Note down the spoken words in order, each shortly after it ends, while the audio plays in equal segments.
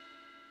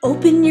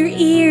Open your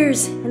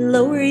ears and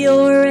lower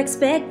your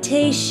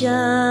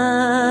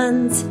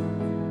expectations.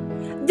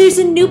 There's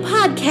a new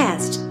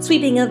podcast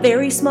sweeping a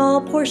very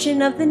small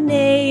portion of the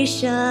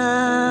nation.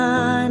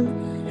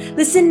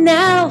 Listen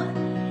now,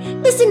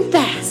 listen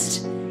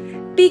fast,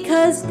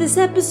 because this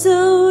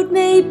episode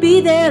may be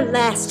their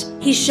last.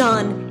 He's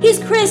Sean,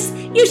 he's Chris,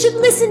 you should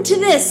listen to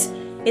this.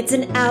 It's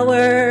an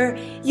hour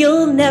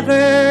you'll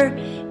never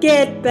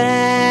get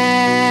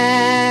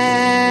back.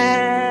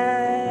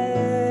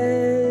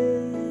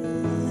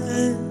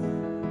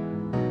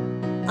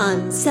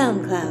 On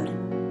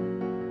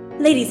SoundCloud,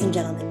 ladies and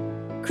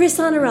gentlemen, Chris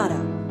Honorato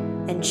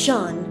and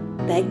Sean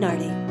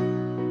Bagnardi.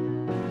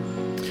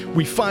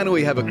 We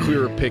finally have a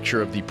clearer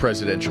picture of the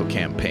presidential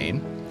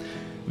campaign,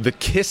 the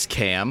kiss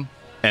cam,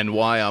 and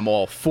why I'm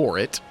all for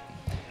it.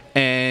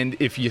 And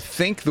if you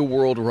think the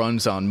world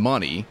runs on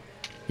money,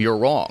 you're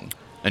wrong.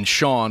 And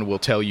Sean will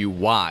tell you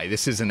why.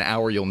 This is an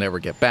hour you'll never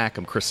get back.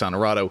 I'm Chris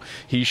Honorato.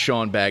 He's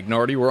Sean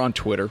Bagnardi. We're on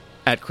Twitter,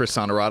 at Chris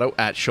Honorato,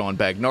 at Sean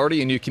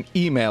Bagnardi. And you can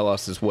email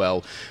us as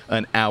well,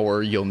 an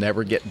hour you'll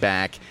never get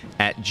back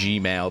at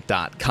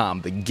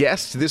gmail.com. The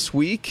guest this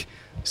week,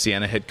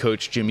 Siena head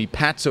coach Jimmy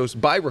Patsos,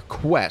 by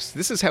request.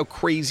 This is how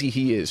crazy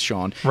he is,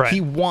 Sean. Right.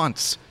 He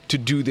wants to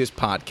do this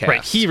podcast.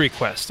 Right, he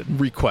requested.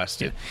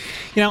 Requested.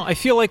 You know, I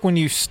feel like when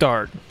you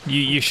start,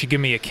 you should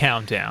give me a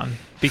countdown,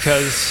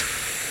 because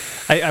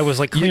I was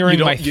like clearing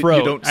my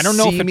throat. I don't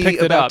know if it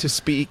picked it up. To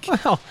speak.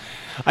 Well,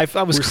 I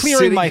was We're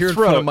clearing my here in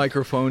throat. front of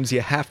microphones.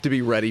 You have to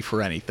be ready for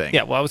anything.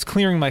 Yeah, well, I was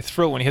clearing my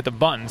throat when you hit the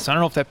button, so I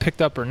don't know if that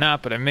picked up or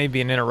not, but it may be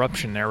an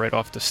interruption there right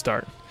off the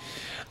start.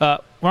 We're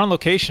on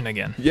location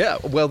again. Yeah,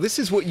 well, this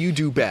is what you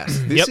do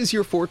best. This is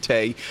your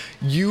forte.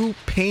 You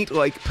paint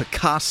like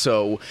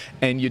Picasso,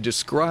 and you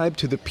describe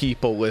to the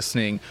people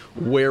listening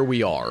where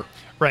we are.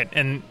 Right,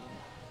 and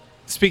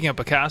speaking of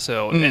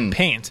Picasso and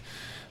paint,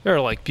 there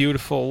are like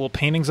beautiful little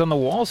paintings on the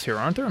walls here,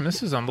 aren't there? And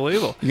this is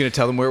unbelievable. You going to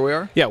tell them where we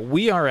are? Yeah,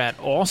 we are at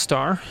All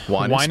Star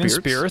Wine and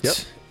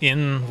Spirits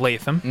in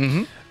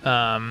Latham.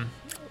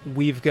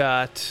 We've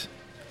got...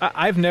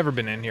 I've never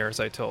been in here,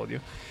 as I told you.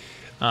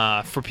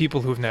 For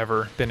people who've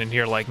never been in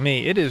here like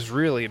me, it is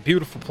really a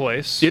beautiful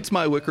place. It's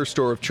my liquor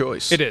store of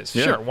choice. It is,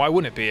 sure. Why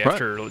wouldn't it be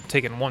after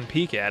taking one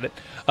peek at it?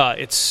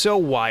 It's so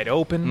wide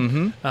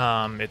open.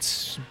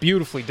 It's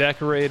beautifully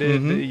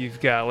decorated. You've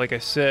got, like I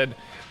said,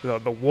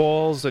 the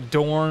walls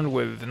adorned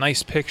with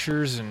nice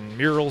pictures and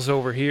murals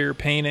over here,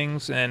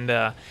 paintings, and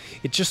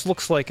it just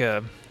looks like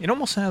it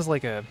almost has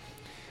like a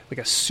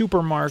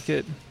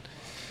supermarket.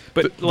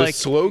 But the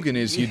slogan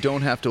is, you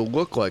don't have to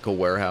look like a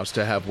warehouse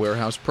to have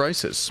warehouse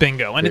prices.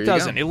 Bingo. And there it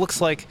doesn't. It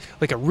looks like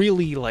a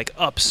really like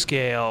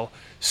upscale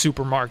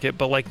supermarket,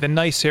 but like the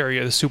nice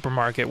area of the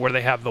supermarket where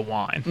they have the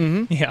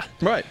wine. Yeah.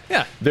 Right.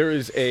 Yeah. There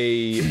is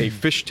a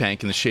fish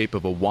tank in the shape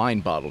of a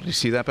wine bottle. Do you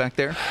see that back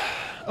there?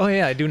 Oh,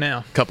 yeah, I do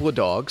now. Couple of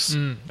dogs.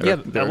 Yeah,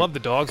 I love the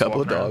dogs.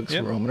 Couple of dogs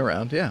roaming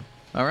around. Yeah.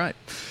 All right.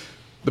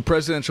 The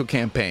presidential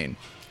campaign.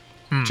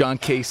 John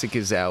Kasich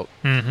is out,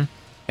 and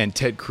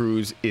Ted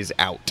Cruz is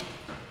out.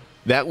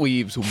 That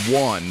leaves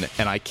one,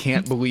 and I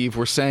can't believe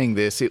we're saying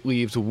this, it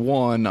leaves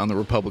one on the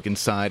Republican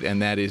side,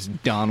 and that is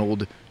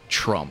Donald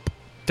Trump.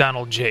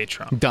 Donald J.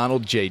 Trump.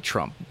 Donald J.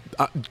 Trump.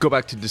 Go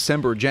back to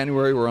December or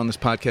January, we're on this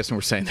podcast, and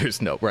we're saying he's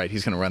going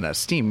to run out of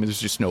steam. There's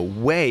just no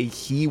way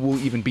he will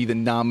even be the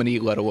nominee,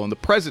 let alone the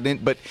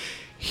president, but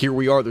here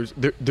we are.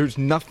 There's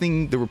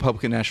nothing the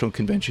Republican National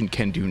Convention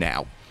can do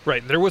now.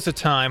 Right. There was a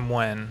time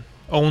when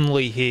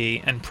only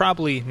he, and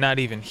probably not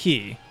even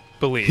he,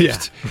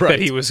 believed that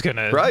he was going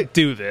to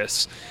do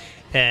this.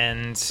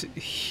 And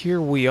here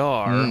we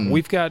are.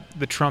 We've got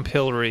the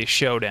Trump-Hillary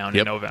showdown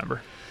in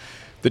November.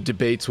 The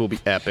debates will be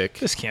epic.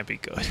 This can't be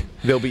good.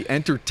 They'll be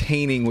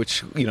entertaining,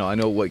 which, I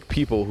know like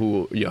people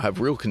who have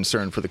real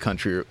concern for the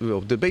country.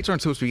 Debates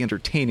aren't supposed to be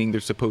entertaining.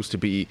 They're supposed to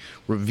be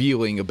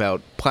revealing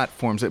about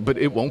platforms, but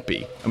it won't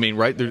be. I mean,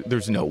 right?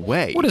 There's no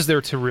way. What is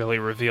there to really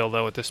reveal,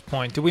 though, at this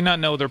point? Do we not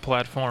know their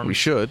platforms? We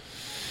should.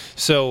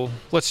 So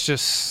let's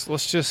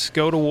just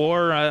go to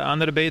war on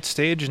the debate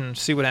stage and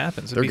see what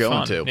happens. They're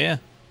going fun. to. Yeah.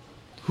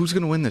 Who's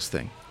going to win this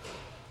thing?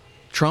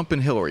 Trump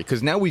and Hillary,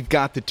 because now we've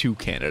got the two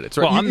candidates,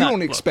 right? Well, you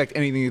don't expect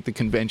anything at the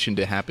convention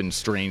to happen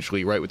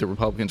strangely, right, with the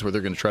Republicans, where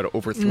they're going to try to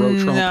overthrow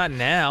Trump? Not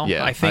now.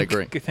 Yeah, I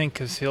agree. I think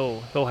because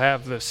he'll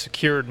have the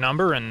secured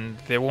number, and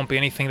there won't be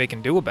anything they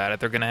can do about it.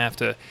 They're going to have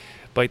to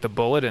bite the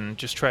bullet and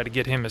just try to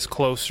get him as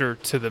closer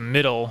to the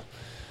middle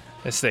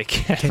as they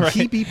can. Can right?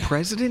 he be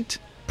president?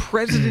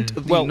 President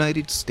of the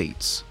United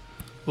States.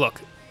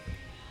 Look,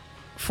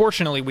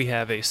 fortunately, we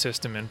have a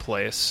system in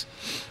place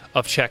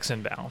of checks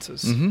and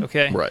balances,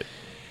 okay? Right.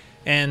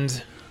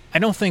 And I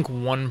don't think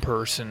one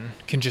person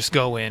can just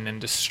go in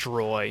and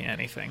destroy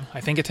anything.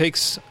 I think it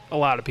takes a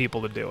lot of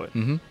people to do it.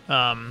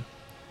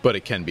 But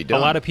it can be done.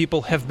 A lot of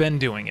people have been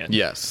doing it.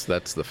 Yes,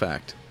 that's the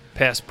fact.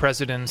 Past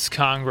presidents,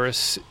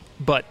 Congress,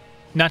 but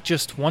not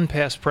just one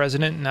past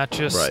president, not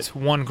just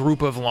one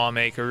group of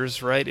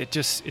lawmakers, right? It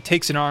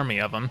takes an army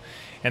of them,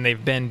 and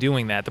they've been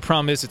doing that. The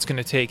problem is it's going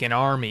to take an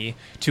army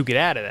to get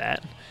out of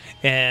that.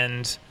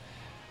 And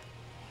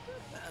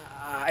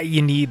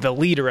you need the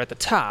leader at the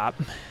top.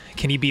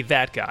 Can he be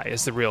that guy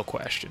is the real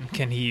question.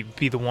 Can he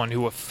be the one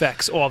who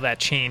affects all that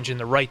change in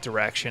the right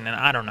direction? And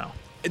I don't know.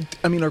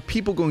 I mean, are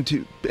people going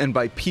to, and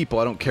by people,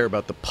 I don't care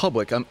about the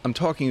public. I'm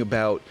talking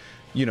about,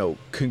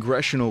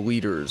 congressional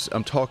leaders.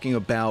 I'm talking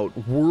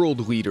about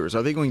world leaders.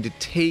 Are they going to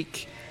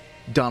take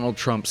Donald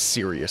Trump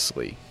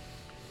seriously?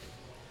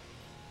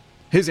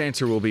 His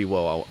answer will be,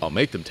 well, I'll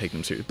make them take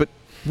them seriously. But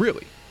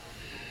really?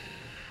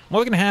 Well,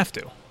 they're going to have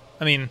to.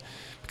 I mean,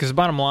 because the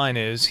bottom line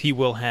is he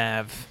will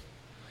have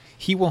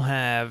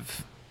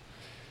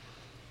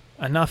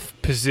enough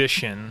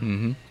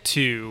position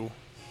to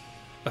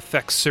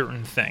affect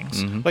certain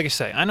things. Like I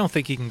say, I don't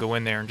think he can go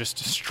in there and just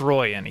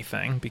destroy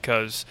anything,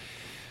 because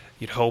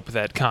you'd hope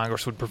that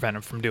Congress would prevent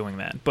him from doing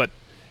that. But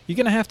you're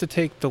going to have to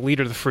take the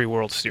leader of the free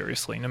world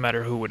seriously, no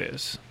matter who it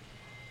is.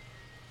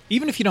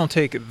 Even if you don't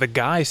take the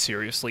guy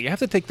seriously, you have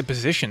to take the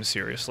position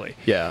seriously.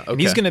 Yeah, okay. And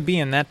he's going to be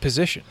in that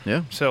position.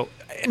 Yeah. So,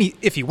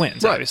 if he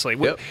wins, right. Obviously.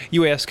 Yep.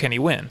 You ask, can he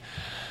win?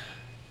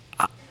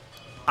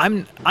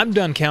 I'm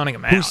done counting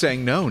him out. Who's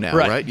saying no now,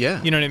 right?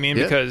 Yeah. You know what I mean?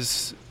 Yeah.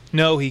 Because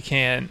no, he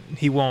can't.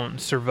 He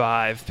won't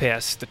survive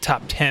past the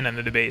top 10 on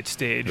the debate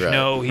stage. Right,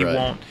 no, he right.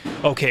 won't.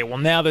 Okay, well,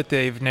 now that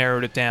they've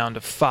narrowed it down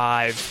to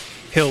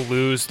 5, he'll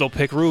lose. They'll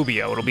pick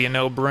Rubio. It'll be a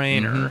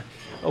no-brainer.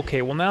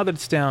 Okay, well, now that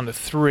it's down to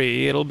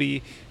 3, it'll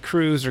be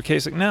Cruz or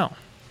Kasich. No.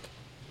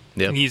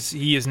 Yep.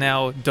 He has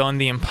now done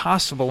the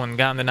impossible and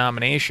gotten the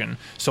nomination.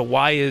 So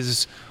why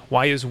is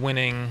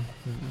winning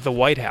the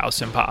White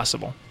House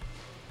impossible?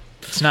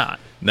 It's not.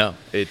 No,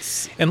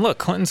 it's... And look,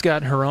 Clinton's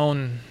got her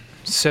own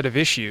set of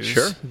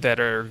issues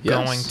that are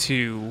going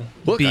to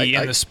be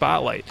in the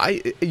spotlight. I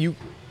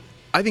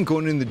think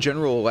going in the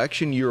general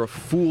election, you're a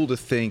fool to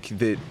think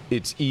that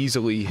it's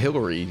easily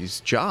Hillary's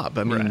job.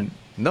 I mean,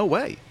 no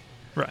way.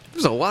 Right.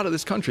 There's a lot of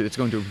this country that's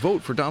going to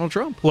vote for Donald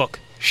Trump. Look,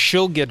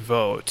 she'll get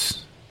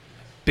votes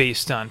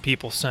based on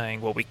people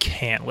saying, well, we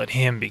can't let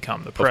him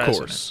become the president.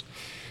 Of course.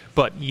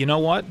 But you know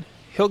what?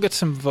 He'll get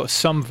some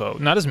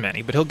vote, not as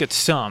many, but he'll get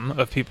some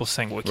of people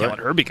saying, well, we can't let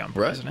her become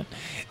president.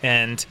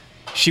 And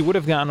she would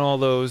have gotten all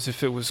those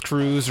if it was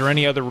Cruz or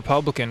any other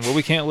Republican. Well,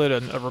 we can't let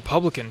a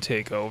Republican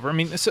take over. I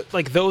mean, it's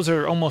like those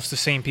are almost the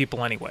same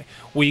people anyway.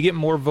 Will you get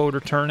more voter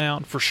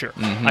turnout? For sure.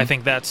 I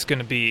think that's going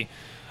to be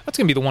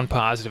the one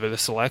positive of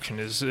this election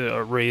is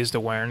a raised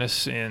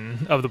awareness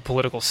of the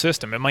political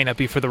system. It might not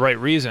be for the right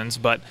reasons,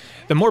 but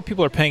the more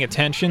people are paying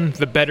attention,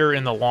 the better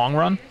in the long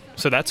run.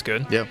 So that's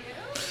good. Yeah.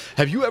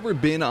 Have you ever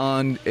been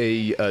on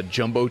a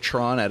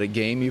Jumbotron at a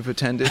game you've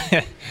attended?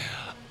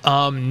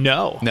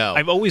 No.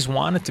 I've always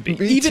wanted to be.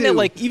 Even at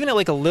like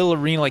a little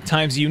arena like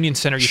Times Union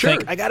Center, you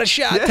think, I got a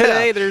shot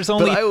today. There's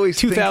only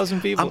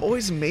 2,000 people. I'm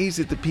always amazed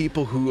at the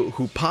people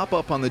who pop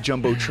up on the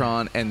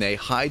Jumbotron and they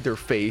hide their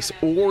face,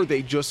 or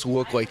they just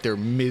look like they're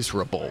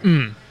miserable.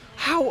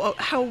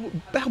 How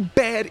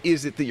bad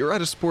is it that you're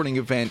at a sporting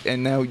event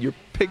and now your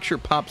picture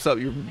pops up,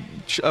 you're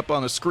up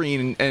on a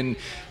screen, and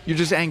you're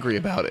just angry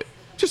about it?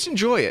 Just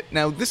enjoy it.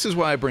 Now, this is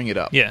why I bring it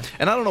up. Yeah.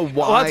 And I don't know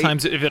why. A lot of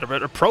times, if it's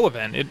a pro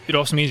event, it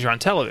also means you're on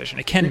television.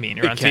 It can mean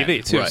you're on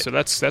TV, too. Right. So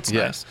that's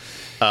nice.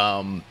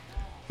 The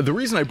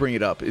reason I bring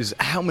it up is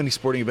how many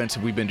sporting events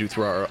have we been to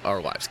through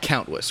our lives?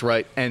 Countless,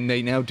 right? And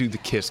they now do the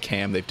Kiss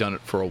Cam. They've done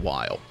it for a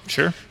while.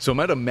 Sure. So I'm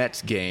at a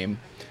Mets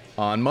game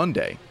on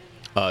Monday.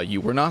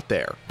 You were not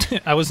there.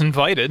 I was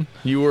invited.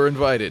 You were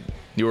invited.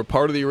 You were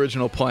part of the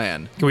original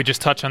plan. Can we just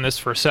touch on this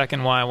for a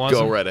second, why I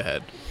wasn't? Go right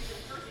ahead.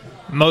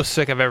 Most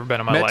sick I've ever been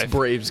in my life.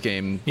 Mets-Braves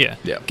game. Yeah.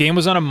 Game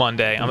was on a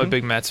Monday. I'm a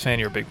big Mets fan.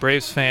 You're a big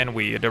Braves fan.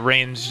 We had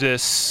arranged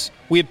this.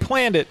 We had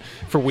planned it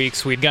for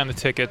weeks. We had gotten the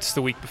tickets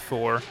the week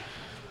before.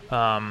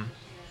 And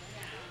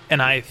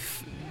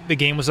the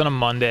game was on a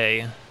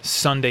Monday,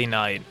 Sunday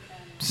night.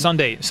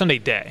 Sunday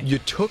day. You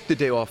took the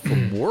day off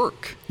from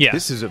work. Yeah.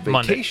 This is a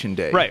vacation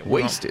day. Right.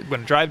 Wasted. We're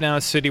going to drive down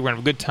the city. We're going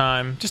to have a good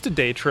time. Just a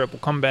day trip. We'll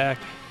come back.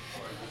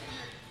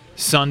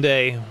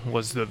 Sunday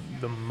was the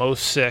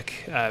most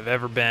sick I've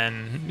ever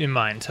been in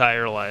my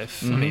entire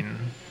life. I mean,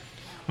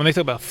 when they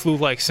talk about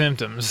flu-like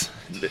symptoms,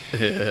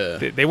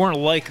 they weren't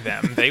like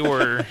them. They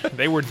were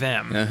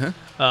them.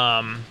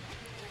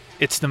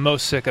 It's the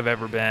most sick I've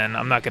ever been.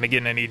 I'm not going to get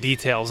into any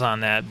details on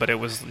that, but it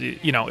was,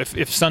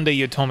 if Sunday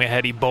you had told me I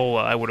had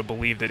Ebola, I would have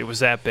believed that it was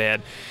that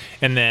bad.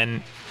 And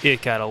then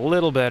it got a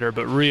little better,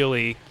 but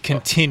really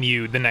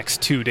continued the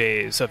next 2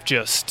 days of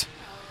just...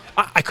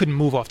 I couldn't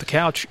move off the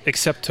couch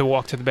except to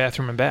walk to the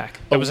bathroom and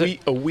back.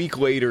 A week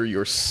later,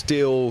 you're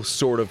still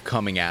sort of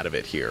coming out of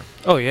it here.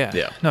 Oh,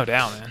 yeah. No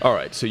doubt, man. All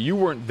right, so you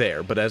weren't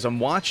there, but as I'm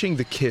watching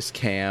the Kiss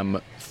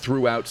Cam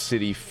throughout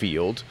Citi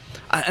Field,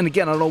 and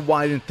again, I don't know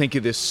why I didn't think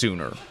of this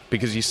sooner,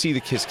 because you see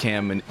the Kiss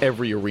Cam in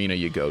every arena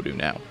you go to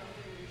now.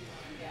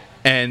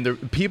 And the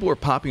people are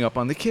popping up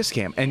on the Kiss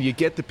Cam, and you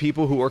get the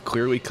people who are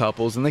clearly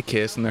couples, and they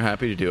kiss, and they're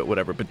happy to do it,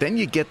 whatever. But then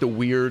you get the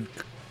weird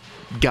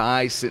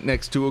guy sitting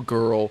next to a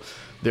girl.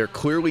 They're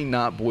clearly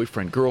not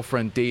boyfriend,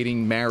 girlfriend,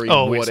 dating, married,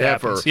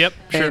 whatever. Happens. Yep,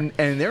 sure.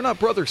 And they're not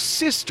brother,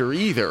 sister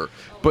either,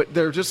 but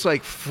they're just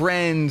like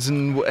friends.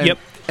 And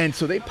And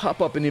so they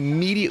pop up, and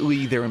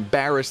immediately they're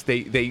embarrassed.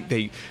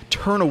 They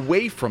turn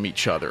away from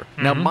each other.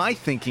 Now, my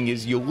thinking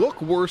is you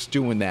look worse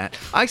doing that.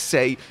 I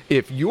say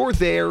if you're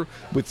there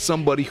with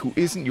somebody who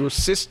isn't your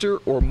sister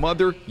or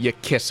mother, you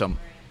kiss them.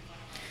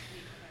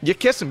 You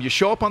kiss them. You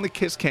show up on the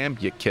kiss cam,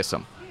 you kiss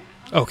them.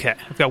 Okay,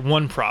 I've got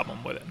one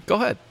problem with it. Go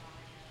ahead.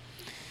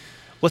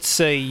 Let's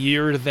say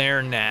you're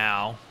there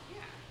now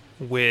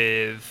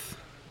with,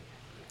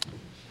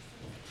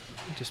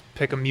 just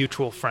pick a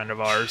mutual friend of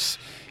ours.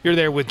 You're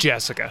there with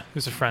Jessica,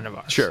 who's a friend of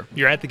ours. Sure.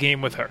 You're at the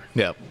game with her.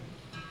 Yep.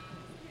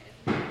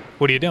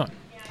 What are you doing?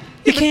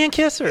 You can't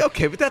kiss her.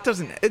 Okay, but it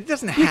doesn't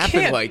You happen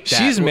can't. like that.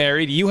 She's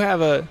married. You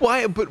have a...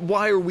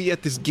 Why are we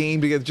at this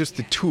game together, just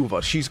the two of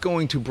us? She's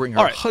going to bring her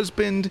All right.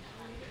 husband.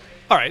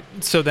 All right,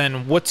 so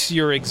then what's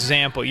your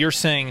example? You're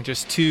saying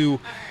just two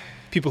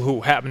people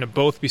who happen to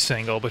both be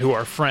single, but who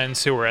are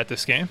friends who are at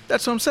this game?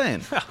 That's what I'm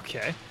saying.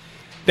 Okay.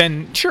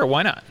 Then, sure,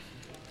 why not?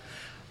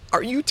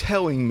 Are you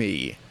telling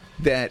me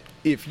that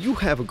if you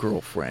have a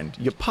girlfriend,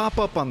 you pop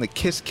up on the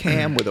kiss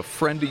cam with a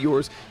friend of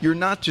yours, you're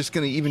not just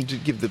going to even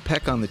give the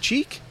peck on the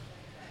cheek?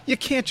 You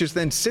can't just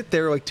then sit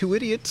there like two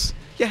idiots.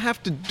 You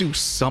have to do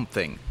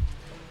something.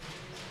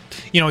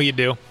 You know what you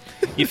do?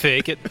 You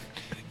fake it.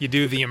 You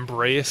do the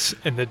embrace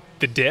and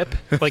the dip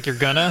like you're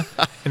gonna,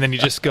 and then you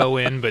just go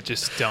in, but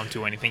just don't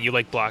do anything. You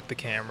like block the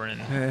camera,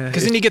 and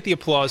because then you get the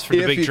applause for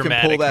the big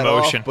dramatic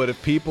motion. But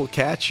if people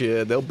catch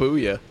you, they'll boo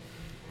you.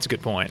 It's a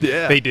good point.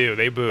 Yeah, they do.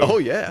 They boo. Oh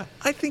yeah.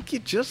 I think you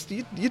do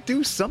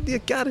something. You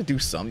got to do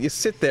something. You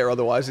sit there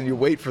otherwise, and you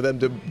wait for them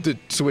to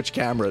switch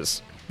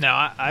cameras.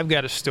 Now I've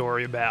got a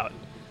story about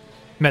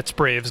Mets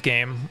Braves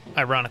game.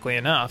 Ironically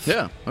enough.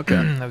 Yeah. Okay.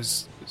 I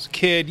was a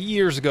kid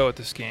years ago at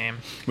this game.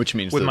 Which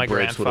means with the my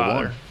Braves would have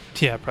grandfather. won.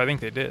 Yeah, I think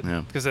they did.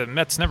 Yeah. Because the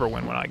Mets never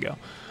win when I go.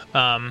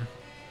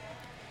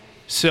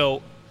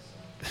 So,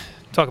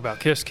 talk about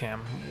kiss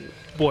cam.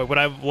 Boy, would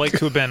I like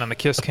to have been on the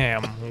kiss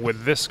cam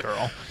with this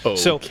girl. Okay.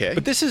 So,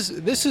 but this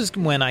is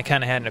when I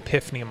kind of had an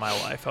epiphany in my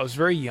life. I was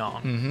very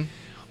young. Mm-hmm.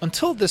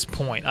 Until this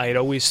point, I had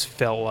always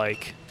felt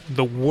like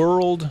the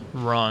world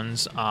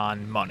runs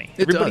on money.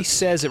 Everybody does.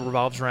 says it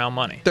revolves around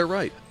money. They're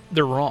right.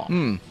 They're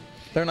wrong.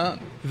 They're not.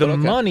 The But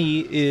okay.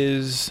 money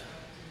is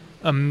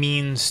a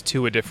means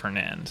to a different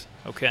end,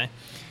 okay?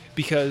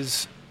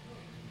 Because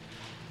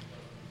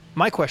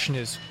my question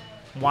is,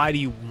 why do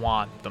you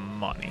want the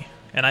money?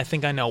 And I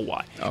think I know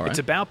why. All right. It's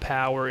about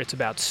power, it's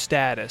about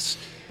status,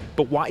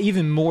 but why?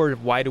 Even more,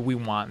 why do we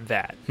want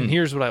that? And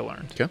here's what I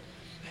learned. Okay.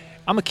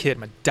 I'm a kid,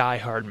 I'm a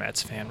diehard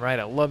Mets fan, right?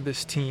 I love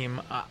this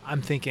team.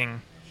 I'm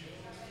thinking,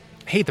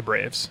 I hate the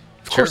Braves.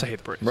 Of course I hate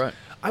the Braves. Right.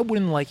 I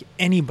wouldn't like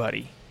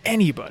anybody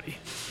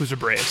who's a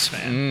Braves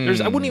fan.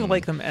 I wouldn't even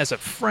like them as a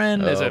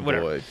friend, as a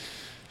whatever. Boy.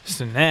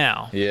 So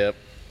now, Yep.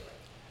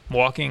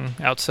 walking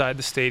outside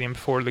the stadium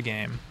before the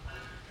game,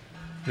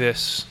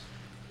 this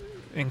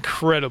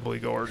incredibly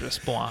gorgeous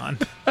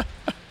blonde.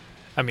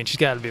 I mean, she's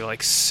got to be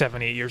like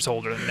 7, 8 years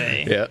older than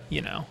me. Yeah.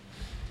 You know,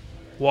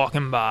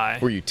 walking by.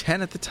 Were you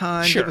 10 at the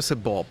time? Sure. Give us a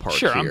ballpark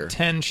Sure, here. I'm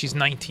 10, she's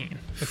 19.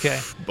 Okay.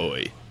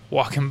 Boy.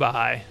 Walking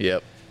by.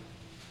 Yep.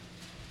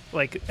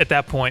 Like, at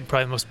that point,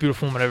 probably the most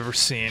beautiful woman I've ever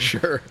seen.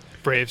 Sure.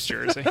 Braves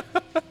jersey.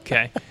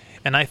 Okay.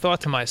 And I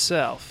thought to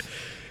myself,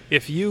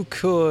 if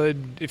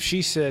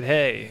she said,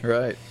 hey,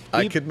 Right.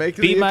 I could make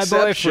be the my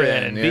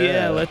exception. boyfriend.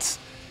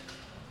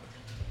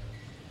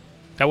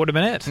 That would have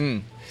been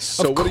it.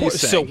 So Of what are you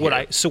course. saying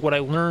What I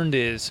learned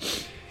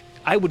is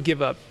I would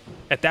give up.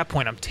 At that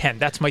point, I'm 10.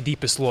 That's my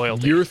deepest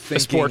loyalty. You're a thinking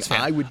sports fan.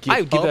 I would give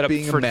up that up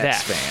being a for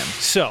Mets that. fan.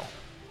 So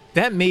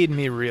that made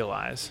me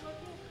realize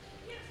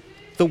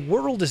the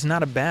world is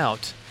not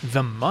about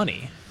the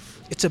money.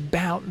 It's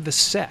about the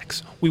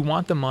sex. We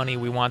want the money.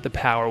 We want the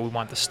power. We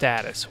want the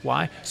status.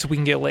 Why? So we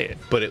can get laid.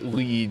 But it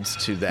leads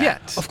to that. Yeah,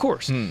 of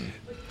course.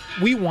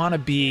 We want to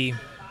be.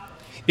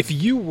 If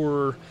you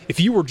were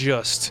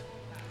just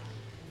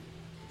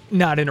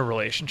not in a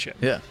relationship,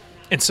 Yeah.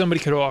 and somebody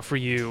could offer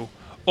you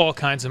all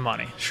kinds of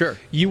money, Sure.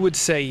 you would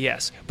say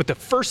yes. But the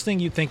first thing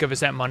you think of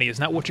is that money is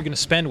not what you're going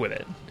to spend with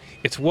it.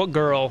 It's what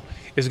girl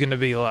is going to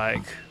be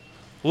like,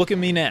 look at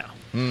me now.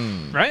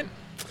 Right?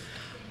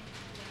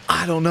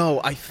 I don't know.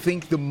 I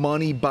think the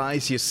money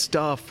buys you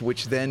stuff,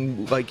 which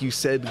then, like you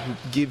said,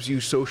 gives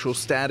you social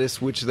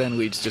status, which then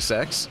leads to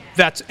sex.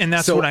 That's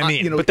So what I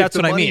mean. But that's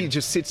if what the I mean. money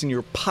just sits in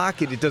your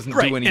pocket, it doesn't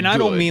Right, do any and good. I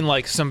don't mean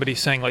like somebody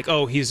saying like,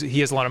 oh, he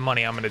has a lot of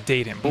money, I'm going to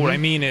date him. But what I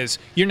mean is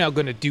you're now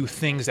going to do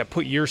things that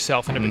put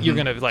yourself in a. You're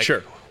going to like.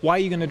 Sure. Why are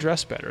you going to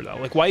dress better though?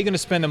 Like, why are you going to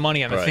spend the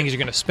money on the Right. things you're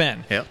going to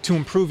spend Yep. to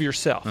improve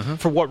yourself?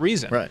 For what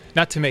reason? Right.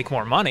 Not to make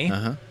more money.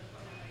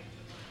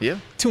 Yeah.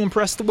 To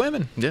impress the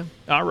women. Yeah.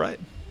 All right.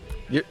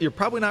 You're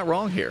probably not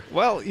wrong here.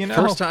 Well, you know.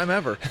 First time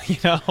ever. You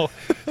know,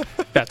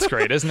 that's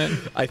great, isn't it?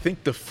 I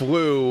think the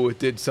flu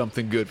did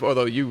something good.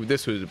 Although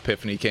this was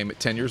epiphany came at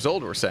 10 years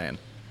old, we're saying.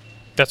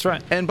 That's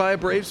right. And by a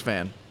Braves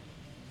fan.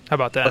 How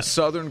about that? A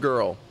Southern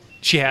girl.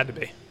 She had to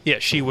be. Yeah,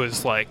 she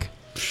was like,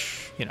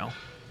 you know,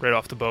 right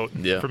off the boat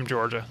from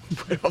Georgia.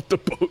 Right off the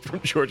boat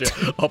from Georgia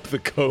up the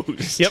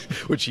coast. Yep.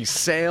 Would she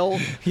sail?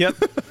 Yep.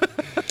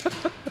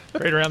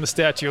 Right around the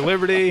Statue of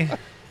Liberty.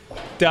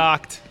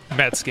 Docked.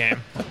 Mets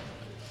game.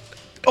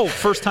 Oh,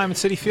 first time at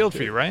Citi Field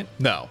for you, right?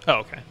 No. Oh,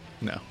 okay.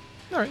 No.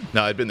 All right.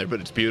 No, I've been there, but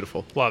it's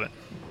beautiful. Love it.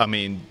 I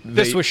mean,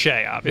 This was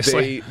Shea,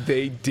 obviously.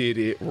 They did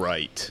it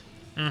right.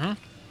 Mm-hmm.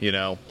 You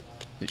know,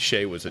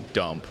 Shea was a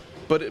dump.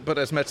 But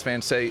as Mets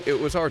fans say, it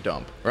was our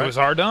dump, right? It was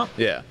our dump?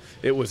 Yeah,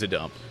 it was a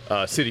dump.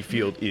 Citi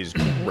Field is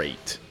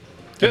great.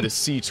 Good. And the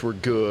seats were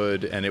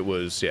good, and it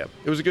was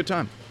a good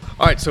time.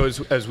 All right, so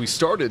as we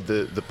started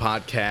the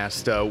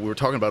podcast, we were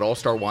talking about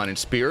All-Star Wine and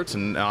Spirits,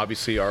 and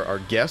obviously our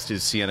guest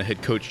is Siena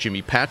head coach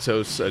Jimmy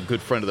Patsos, a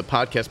good friend of the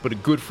podcast, but a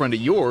good friend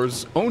of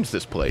yours owns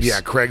this place. Yeah,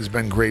 Craig's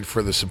been great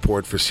for the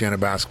support for Siena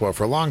basketball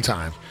for a long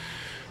time.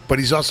 But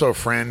he's also a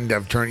friend.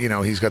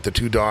 He's got the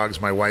 2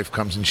 dogs. My wife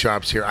comes and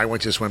shops here. I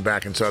just went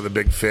back and saw the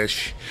big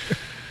fish.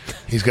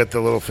 He's got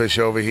the little fish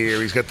over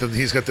here. He's got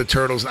the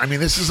turtles. I mean,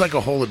 this is like a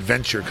whole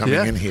adventure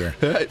coming in here.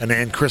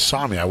 And Chris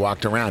saw me. I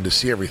walked around to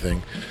see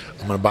everything.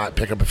 I'm going to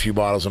pick up a few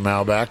bottles of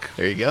Malbec.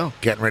 There you go.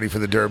 Getting ready for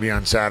the Derby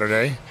on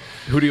Saturday.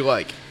 Who do you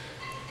like?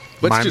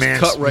 Let's my just man,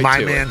 cut right my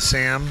to man it.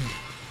 Sam.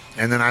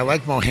 And then I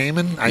like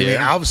Mohayman. I mean,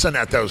 all of a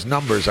sudden at those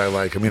numbers I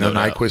like. I mean,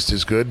 Nyquist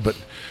is good, but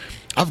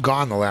I've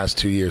gone the last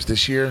 2 years.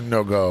 This year,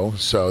 no go,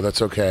 so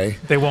that's okay.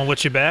 They won't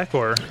let you back,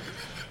 or?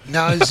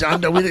 No, it's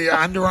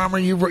Under Armour,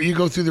 you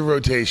go through the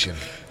rotation.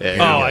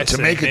 I see.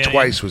 To make it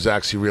twice was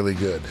actually really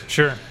good.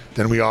 Sure.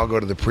 Then we all go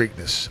to the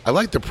Preakness. I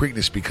like the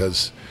Preakness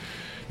because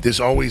there's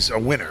always a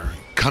winner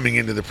coming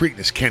into the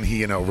Preakness. Can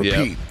he, repeat?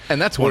 Yeah.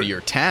 And that's one of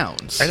your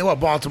towns. I know what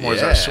Baltimore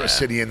is our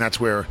city, and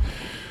that's where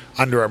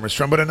Under Armour's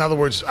from. But in other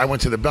words, I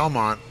went to the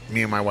Belmont,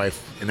 me and my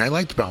wife, and I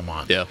liked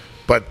Belmont. Yeah.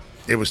 But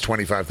it was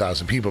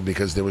 25,000 people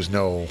because there was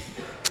no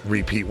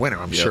repeat winner.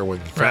 I'm sure when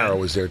Farrell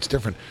was there, it's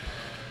different.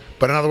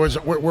 But in other words,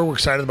 we're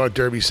excited about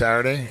Derby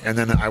Saturday, and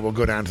then I will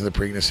go down to the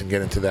Preakness and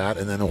get into that,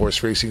 and then the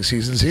horse racing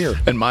season's here.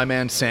 And my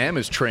man Sam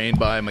is trained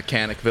by a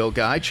Mechanicville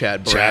guy,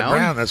 Chad Brown. Chad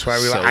Brown, that's why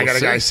I got a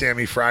guy,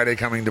 Sammy Friday,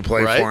 coming to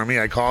play for me.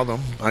 I called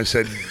him. I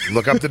said,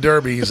 look up the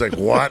Derby. He's like,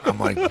 what? I'm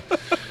like,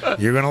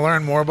 you're going to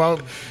learn more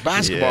about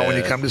basketball when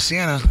you come to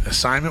Siena.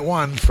 Assignment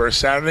 1, first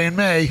Saturday in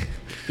May.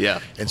 Yeah.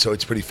 And so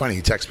it's pretty funny.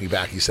 He texted me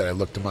back. He said, I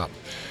looked him up.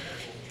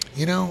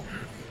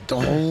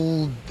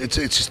 It's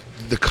just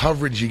the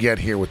coverage you get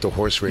here with the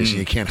horse racing.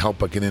 You can't help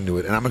but get into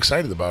it, and I'm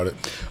excited about it.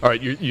 All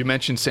right, you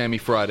mentioned Sammy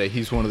Friday.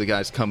 He's one of the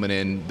guys coming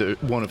in,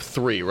 one of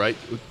 3, right?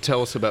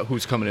 Tell us about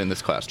who's coming in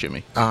this class,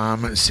 Jimmy.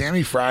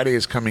 Sammy Friday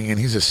is coming in.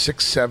 He's a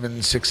 6'7",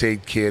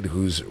 6'8" kid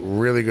who's a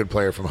really good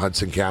player from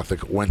Hudson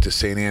Catholic, went to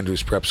St.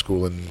 Andrews Prep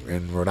School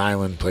in Rhode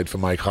Island, played for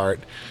Mike Hart.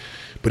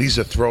 But he's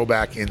a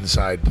throwback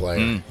inside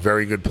player.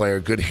 Very good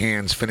player, good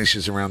hands,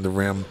 finishes around the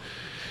rim.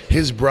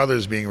 His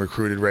brother's being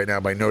recruited right now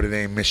by Notre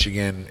Dame,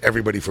 Michigan,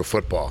 everybody for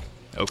football.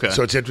 Okay.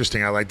 So it's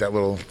interesting. I like that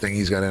little thing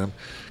he's got in him.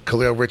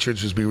 Khalil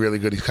Richards would be really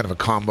good. He's kind of a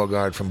combo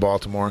guard from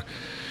Baltimore.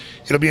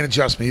 It'll be an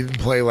adjustment. He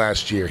didn't play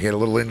last year. He had a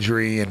little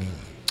injury, and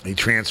he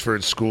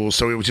transferred schools,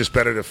 so it was just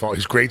better to fall.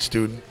 He's a great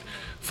student,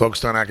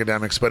 focused on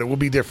academics, but it will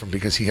be different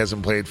because he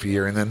hasn't played for a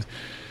year. And then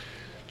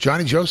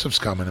Johnny Joseph's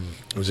coming.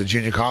 He was a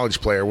junior college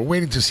player. We're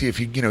waiting to see if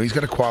he's going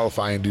to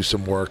qualify and do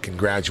some work and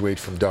graduate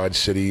from Dodge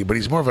City. But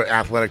he's more of an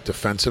athletic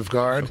defensive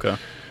guard. Okay.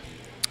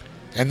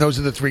 And those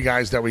are the 3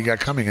 guys that we got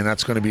coming, and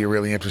that's going to be a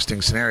really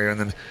interesting scenario. And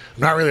then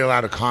I'm not really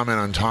allowed to comment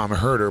on Tom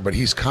Herter, but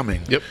he's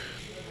coming. Yep.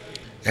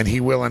 And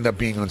he will end up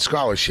being on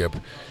scholarship.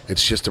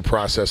 It's just a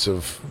process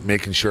of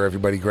making sure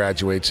everybody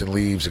graduates and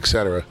leaves,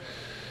 etc.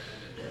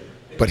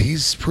 But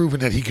he's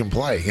proven that he can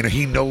play.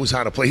 He knows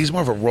how to play. He's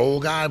more of a role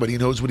guy, but he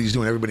knows what he's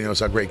doing. Everybody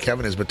knows how great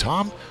Kevin is. But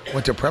Tom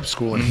went to prep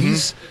school, and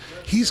he's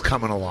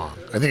coming along.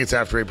 I think it's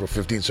after April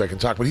 15th, so I can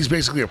talk. But he's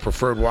basically a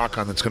preferred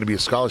walk-on that's going to be a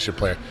scholarship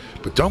player.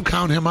 But don't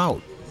count him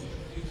out.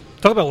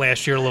 Talk about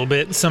last year a little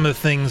bit, some of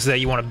the things that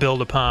you want to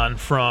build upon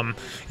from,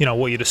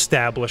 what you'd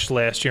established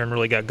last year and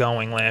really got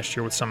going last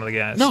year with some of the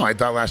guys. No, I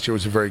thought last year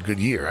was a very good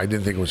year. I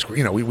didn't think it was,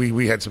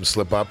 we had some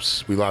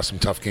slip-ups. We lost some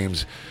tough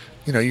games.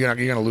 You're going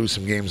to lose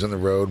some games on the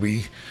road.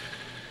 We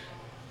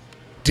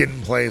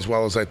didn't play as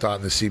well as I thought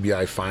in the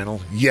CBI final.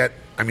 The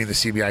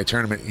CBI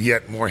tournament,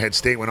 yet Morehead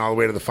State went all the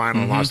way to the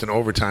final and lost in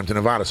overtime to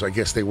Nevada, so I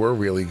guess they were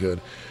really good.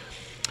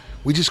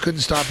 We just couldn't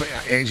stop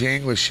A.J.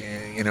 English,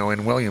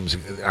 and Williams,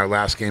 our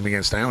last game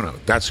against Iona.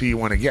 That's who you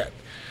want to get.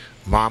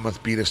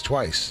 Monmouth beat us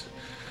twice.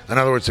 In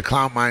other words, to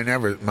climb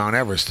Mount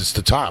Everest, it's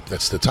the top.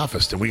 That's the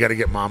toughest. And we got to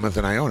get Monmouth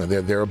and Iona.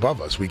 They're above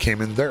us. We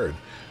came in 3rd.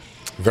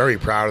 Very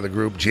proud of the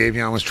group.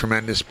 Javion was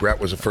tremendous. Brett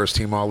was a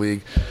first-team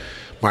All-League.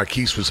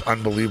 Marquise was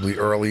unbelievably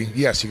early.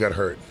 Yes, he got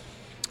hurt.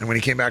 And when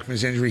he came back from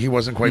his injury, he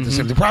wasn't quite the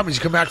same. The problem is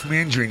you come back from an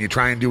injury and you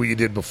try and do what you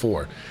did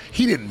before.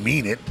 He didn't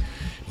mean it.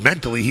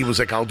 Mentally, he was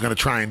like, I'll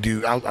try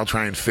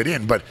and fit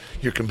in. But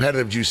your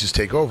competitive juices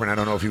take over, and I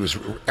don't know if he was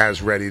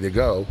as ready to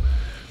go.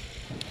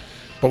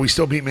 But we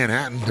still beat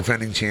Manhattan,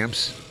 defending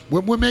champs.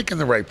 We're making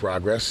the right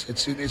progress.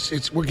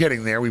 We're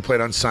getting there. We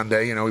played on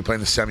Sunday. We played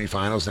in the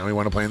semifinals. Now we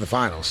want to play in the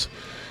finals.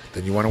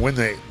 Then you want to win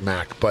the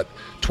MAC. But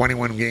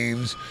 21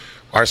 games,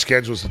 Our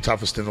schedule is the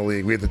toughest in the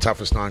league. We had the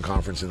toughest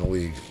non-conference in the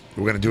league.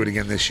 We're going to do it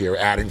again this year,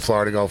 adding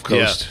Florida Gulf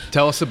Coast. Yeah.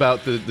 Tell us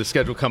about the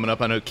schedule coming up.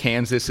 I know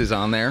Kansas is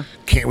on there.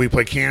 We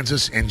play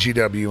Kansas and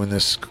GW in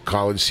this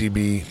college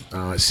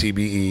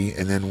CBE,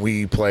 and then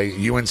we play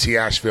UNC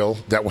Asheville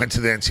that went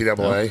to the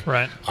NCAA.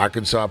 Right.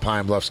 Arkansas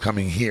Pine Bluff's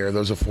coming here.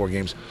 Those are 4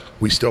 games.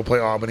 We still play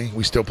Albany.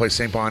 We still play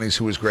St. Bonnie's,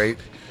 who was great.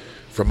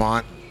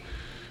 Vermont.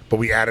 But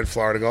we added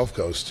Florida Gulf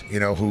Coast,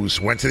 who's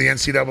went to the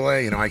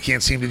NCAA. I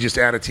can't seem to just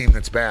add a team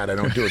that's bad. I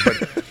don't do it.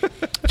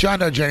 But John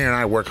Jenny and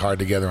I work hard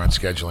together on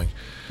scheduling.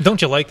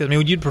 Don't you like that? I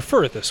mean, you'd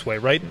prefer it this way,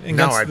 right?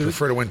 No, I'd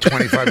prefer to win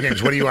 25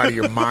 games. What are you, out of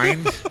your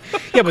mind?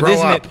 Yeah, but Grow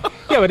isn't up. it?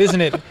 Yeah, but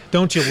isn't it?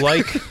 Don't you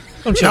like?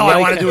 No, I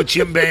want to do what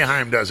Jim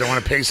Boeheim does. I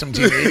want to pay some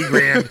team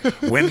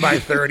 $80,000, win by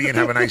 30, and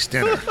have a nice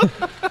dinner.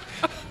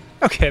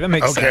 Okay, that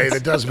makes sense. Okay,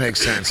 that does make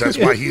sense. That's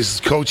why he's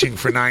coaching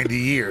for 90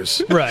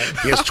 years. Right.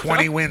 He has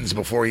 20 wins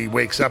before he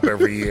wakes up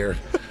every year.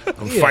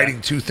 I'm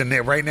fighting tooth and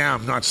nail. Right now,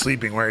 I'm not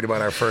sleeping, worried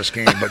about our first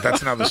game, but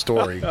that's another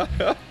story.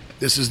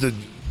 This is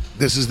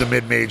the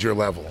mid-major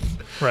level.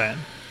 Right.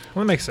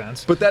 Well, that makes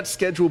sense. But that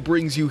schedule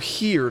brings you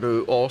here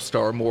to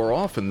All-Star more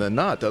often than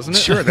not, doesn't it?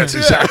 Sure, that's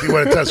exactly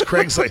what it does.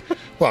 Craig's like,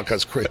 well,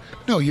 because Craig,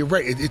 no, you're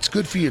right. It's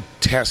good for your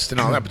test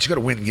and all that, but you got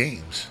to win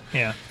games.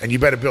 Yeah. And you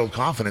better build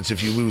confidence.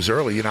 If you lose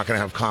early, you're not going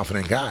to have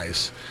confident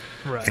guys.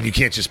 Right. And you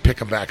can't just pick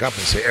them back up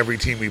and say every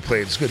team we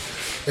played is good.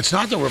 It's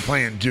not that we're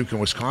playing Duke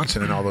and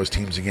Wisconsin and all those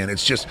teams again.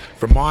 It's just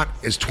Vermont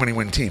is a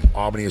 20-win team.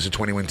 Albany is a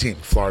 20-win team.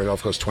 Florida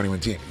Gulf Coast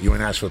 20-win team.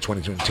 UNC Asheville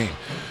 22-win team.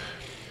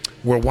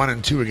 We're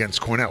 1-2 against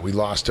Cornell. We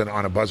lost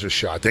on a buzzer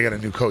shot. They got a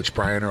new coach,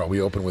 Brian Earl.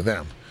 We opened with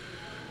them.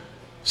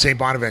 St.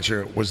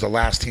 Bonaventure was the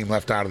last team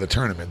left out of the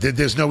tournament.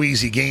 There's no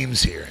easy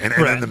games here. And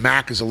then the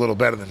MAC is a little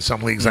better than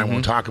some leagues I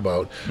won't talk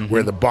about,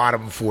 where the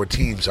bottom 4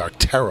 teams are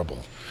terrible.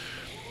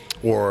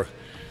 Or,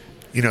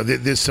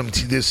 there's some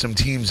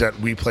teams that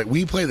we play.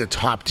 We play the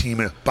top team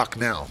in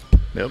Bucknell.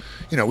 Yep.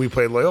 We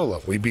played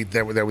Loyola. We beat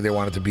them. They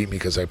wanted to beat me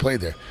because I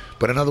played there.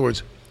 But in other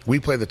words, we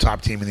play the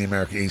top team in the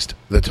America East,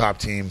 the top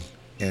team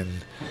in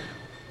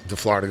the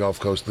Florida Gulf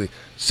Coast League.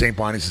 St.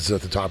 Bonnie's is at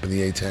the top of the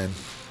A10,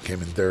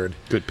 came in 3rd.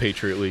 Good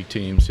Patriot League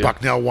teams. Yeah.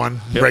 Bucknell won,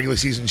 regular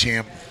season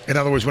champ. In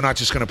other words, we're not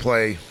just going to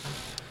play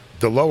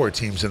the lower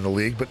teams in the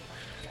league, but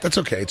that's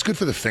okay. It's good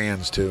for the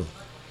fans too.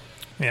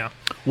 Yeah.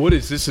 What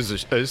is this?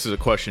 This is a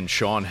question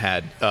Sean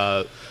had.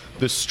 The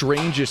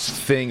strangest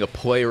thing a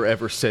player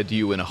ever said to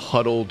you in a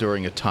huddle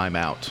during a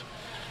timeout.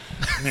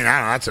 I mean,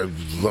 I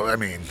don't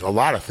know. A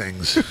lot of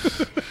things.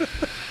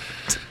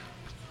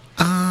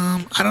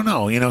 I don't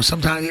know.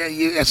 Sometimes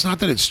it's not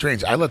that it's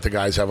strange. I let the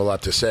guys have a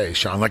lot to say,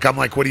 Sean. I'm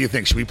like, what do you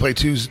think? Should we play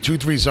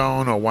 2-3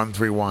 zone or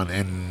 1-3-1?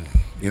 And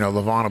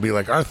Levon will be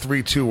like, our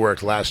 3-2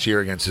 worked last year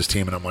against this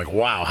team, and I'm like,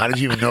 wow, how did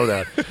you even know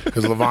that?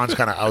 Because Levon's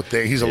kind of out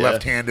there. He's a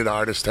left-handed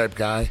artist type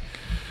guy,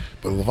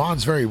 but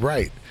Levon's very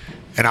bright.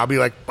 And I'll be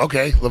like,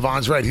 okay,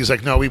 Levon's right. He's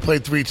like, no, we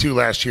played 3-2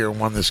 last year and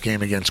won this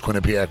game against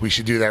Quinnipiac. We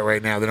should do that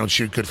right now. They don't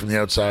shoot good from the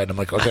outside. I'm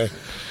like, okay.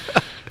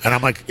 And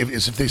I'm like,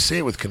 if they say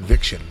it with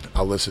conviction,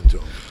 I'll listen to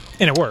them.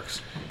 And it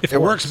works. It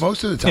works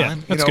most of the time.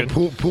 Yeah, that's good.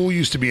 Poole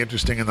used to be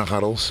interesting in the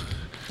huddles.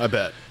 I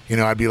bet.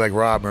 I'd be like,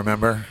 Rob,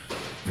 remember?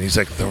 And he's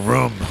like, the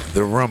room.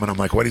 And I'm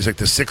like, what? He's like,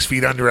 the 6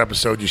 Feet Under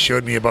episode you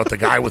showed me about the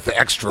guy with the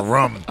extra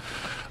room.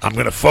 I'm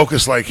going to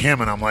focus like him.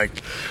 And I'm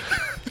like,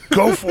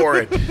 go for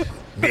it.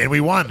 And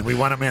we won. We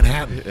won at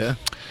Manhattan. Yeah.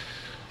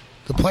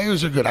 The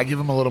players are good. I give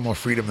them a little more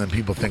freedom than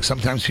people think.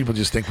 Sometimes people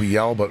just think we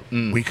yell, but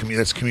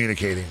that's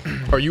communicating.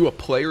 Are you a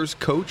player's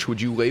coach? Would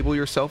you label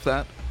yourself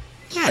that?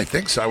 Yeah, I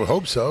think so. I would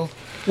hope so.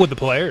 With the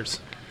players.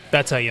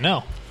 That's how you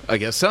know. I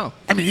guess so.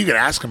 I mean, you could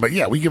ask them, but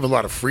yeah, we give a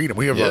lot of freedom.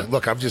 We have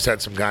look, I've just had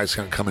some guys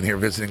come in here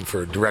visiting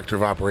for director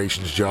of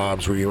operations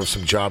jobs. We have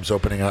some jobs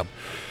opening up.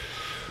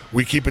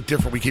 We keep it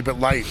different. We keep it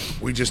light.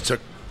 We take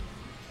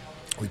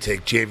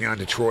Javion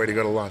to Troy to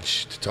go to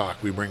lunch to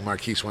talk. We bring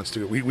Marquise once to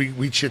go.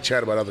 We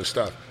chit-chat about other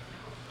stuff.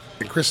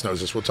 And Chris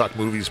knows this. We'll talk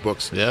movies,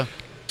 books,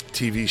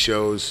 TV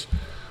shows,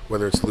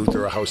 whether it's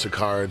Luther or House of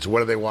Cards.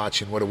 What are they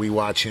watching? What are we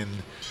watching?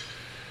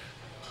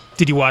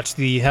 Did you watch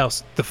the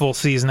full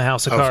season of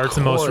House of Cards,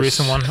 the most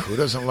recent one? Who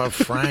doesn't love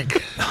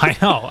Frank? I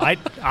know.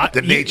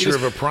 The nature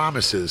of a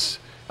promise is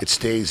it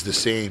stays the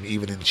same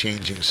even in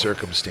changing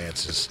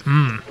circumstances.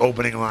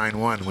 Opening line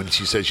 1 when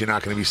she says you're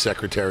not going to be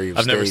Secretary of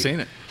State. I've never seen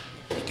it.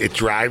 It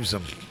drives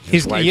him.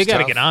 You got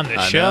to get on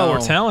this show. We're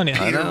telling you.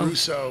 Peter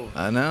Russo.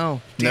 I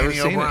know. Danny Never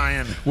seen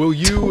O'Brien. It. Will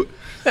you?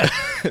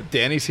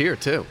 Danny's here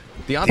too.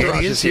 The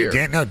entourage is here.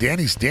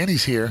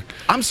 Danny's here.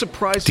 I'm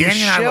surprised Danny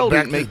Michelle and I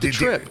didn't make the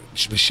trip.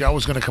 Michelle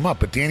was going to come up,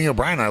 but Danny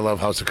O'Brien and I love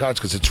House of Cards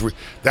because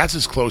that's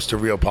as close to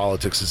real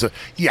politics as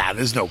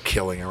there's no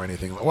killing or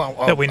anything. Well,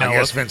 I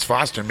guess Vince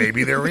Foster.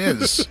 Maybe there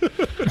is.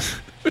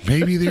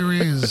 Maybe there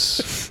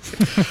is.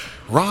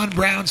 Ron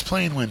Brown's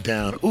plane went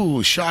down.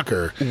 Ooh,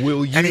 shocker.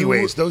 Will you?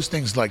 Anyways, those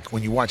things like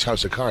when you watch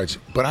House of Cards,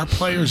 but our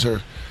players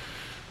are.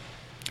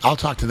 I'll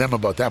talk to them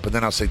about that, but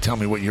then I'll say, tell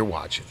me what you're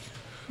watching.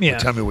 Yeah. Or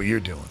tell me what you're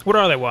doing. What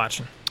are they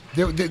watching?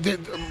 They're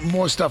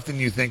more stuff than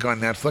you think on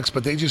Netflix,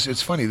 but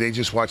it's funny. They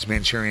just watch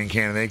Manchurian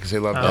Candidate because they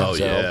love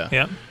Denzel.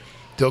 Yeah.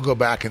 they'll go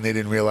back and they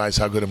didn't realize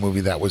how good a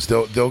movie that was.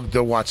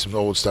 They'll watch some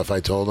old stuff I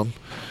told them.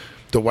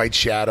 The White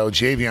Shadow.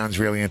 Javion's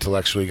really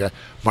intellectually guy.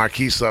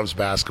 Marquise loves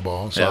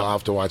basketball, so I'll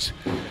have to watch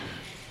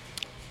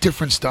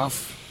different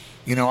stuff.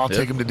 I'll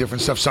take them to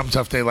different stuff. Some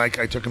stuff they like.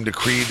 I took them to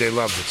Creed. They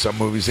loved it. Some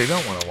movies they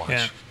don't want to watch.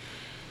 Yeah.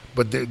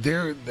 But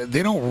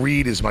they don't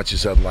read as much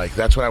as I'd like.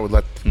 That's what I would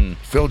let.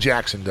 Phil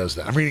Jackson does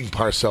that. I'm reading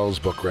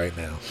Parcells' book right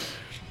now.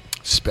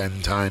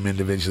 Spend time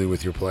individually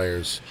with your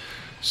players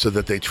so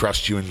that they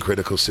trust you in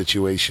critical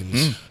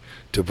situations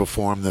to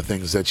perform the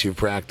things that you've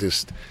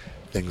practiced.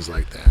 Things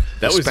like that.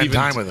 That was spend even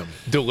time with him.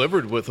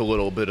 Delivered with a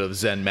little bit of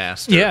Zen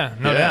Master. Yeah,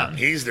 no doubt.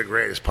 He's the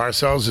greatest.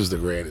 Parcells is the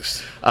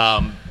greatest.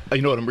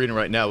 You know what I'm reading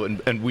right now,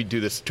 and we do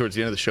this towards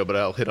the end of the show, but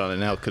I'll hit on it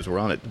now because we're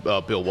on it.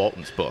 Bill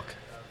Walton's book.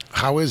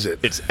 How is it?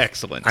 It's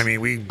excellent. I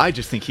mean, I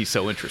just think he's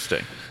so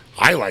interesting.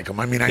 I like him.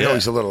 I mean, I know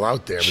he's a little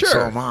out there, but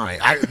so am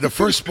I. The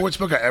first sports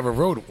book I ever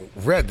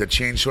read that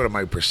changed sort of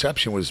my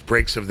perception was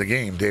Breaks of the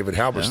Game, David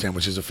Halberstam,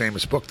 which is a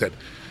famous book that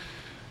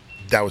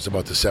was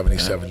about the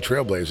 77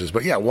 Trailblazers.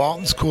 But,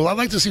 Walton's cool. I'd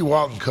like to see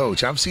Walton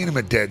coach. I've seen him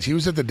at Dead. He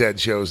was at the Dead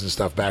shows and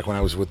stuff back when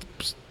I was with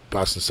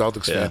Boston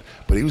Celtics fan.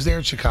 But he was there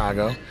in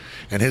Chicago,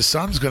 and his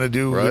son's going to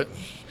do right.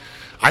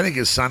 I think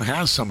his son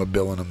has some of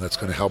Bill in him that's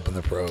going to help in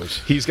the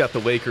pros. He's got the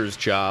Lakers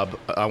job.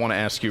 I want to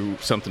ask you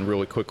something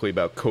really quickly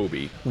about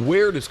Kobe.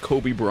 Where does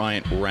Kobe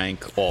Bryant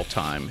rank all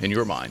time in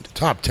your mind?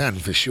 Top 10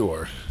 for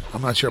sure.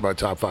 I'm not sure about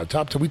top 5.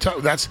 Top 10.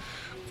 That's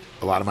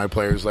a lot of my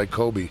players like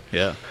Kobe.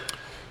 Yeah.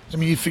 I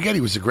mean, you forget he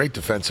was a great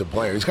defensive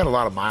player. He's got a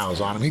lot of miles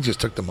on him. He just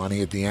took the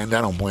money at the end.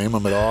 I don't blame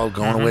him at all.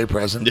 Going away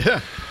present.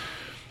 Yeah.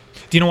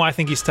 Do you know why I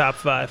think he's top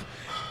 5?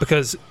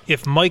 Because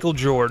if Michael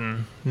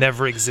Jordan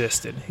never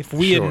existed, if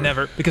we had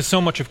never, because so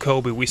much of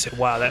Kobe, we said,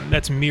 wow,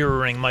 that's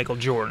mirroring Michael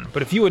Jordan.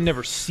 But if you had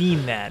never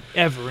seen that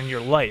ever in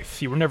your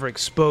life, you were never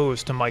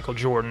exposed to Michael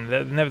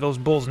Jordan, those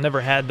Bulls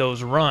never had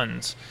those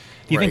runs,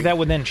 do you think that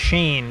would then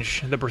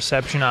change the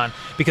perception on,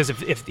 because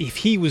if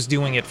he was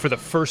doing it for the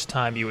first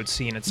time you had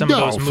seen it, some of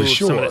those moves, for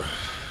sure.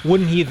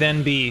 Wouldn't he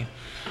then be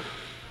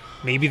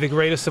maybe the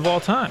greatest of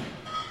all time?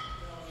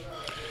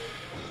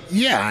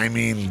 Yeah, I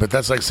mean, but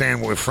that's like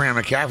saying if Fran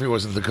McCaffrey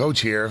wasn't the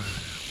coach here,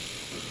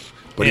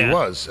 but he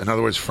was. In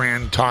other words,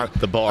 Fran taught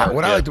the bar.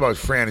 What I liked about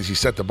Fran is he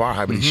set the bar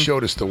high, but he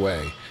showed us the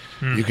way.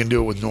 You can do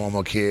it with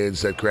normal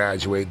kids that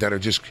graduate that are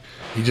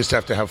you just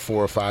have to have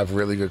 4 or 5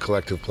 really good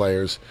collective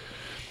players.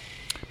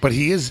 But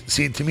he is,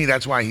 to me,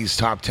 that's why he's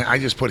top 10. I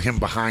just put him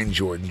behind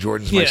Jordan.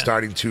 Jordan's my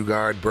starting 2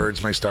 guard.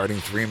 Bird's my starting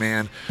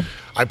 3-man.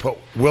 I put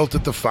Wilt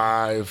at the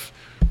 5,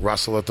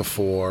 Russell at the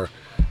 4,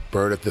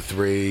 Bird at the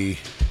 3,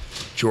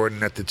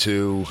 Jordan at the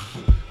 2,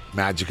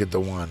 Magic at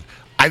the 1.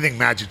 I think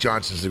Magic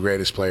Johnson's the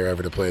greatest player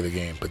ever to play the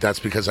game, but that's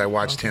because I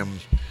watched him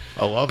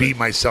beat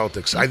my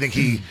Celtics. I think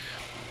he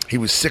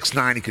was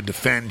 6'9", he could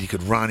defend, he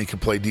could run, he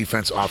could play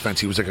defense, offense.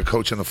 He was like a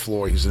coach on the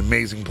floor. He was an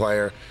amazing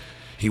player.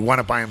 He won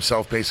it by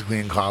himself basically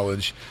in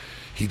college.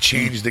 He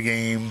changed the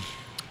game.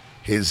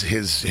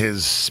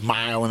 His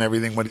smile and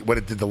everything, what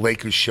it did, the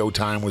Lakers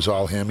Showtime was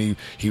all him.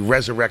 He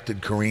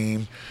resurrected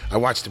Kareem. I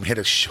watched him hit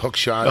a hook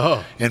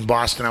shot in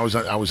Boston. I was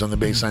on the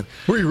baseline.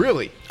 Were you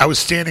really? I was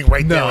standing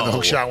right there when the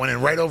hook shot went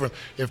in, right over.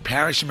 If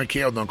Parrish and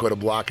McHale don't go to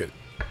block it,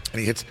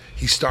 and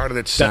he started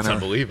at center. That's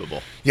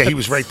unbelievable. Yeah, he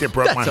was right there,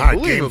 broke my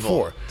heart. Game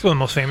 4. It's one of the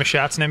most famous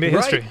shots in NBA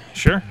history.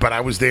 Sure. But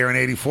I was there in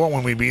 '84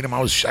 when we beat him.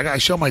 I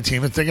showed my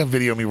team. I think I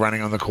video of me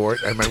running on the court.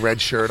 I had my red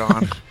shirt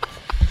on,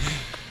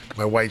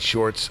 my white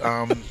shorts.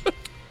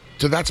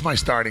 So that's my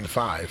starting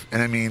 5.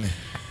 And I mean,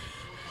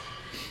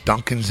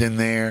 Duncan's in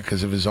there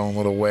because of his own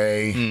little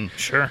way.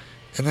 Sure.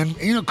 And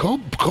then,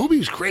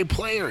 Kobe's a great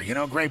player.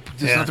 Great.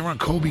 There's nothing wrong.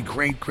 Kobe,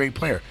 great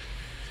player.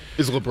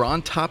 Is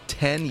LeBron top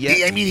 10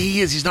 yet? I mean, he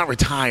is. He's not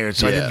retired,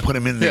 so I didn't put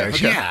him in there.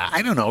 Yeah,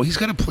 I don't know. He's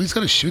got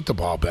to shoot the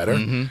ball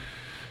better.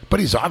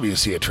 But he's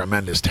obviously a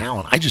tremendous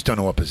talent. I just don't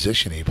know what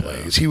position he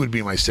plays. He would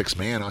be my 6th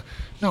man.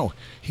 No,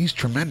 he's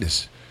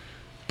tremendous.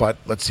 But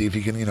let's see if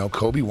he can,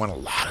 Kobe won a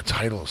lot of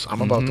titles.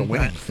 I'm about the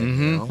winning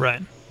thing,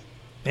 Right.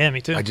 Yeah,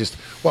 me too.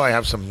 I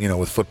have some,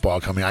 with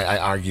football coming, I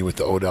argue with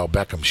the Odell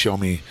Beckham. Show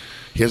me,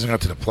 he hasn't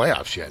got to the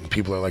playoffs yet, and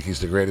people are like, he's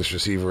the greatest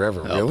receiver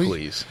ever. Oh, really?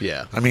 Please,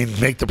 yeah. I mean,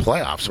 make the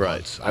playoffs right.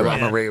 once. I'm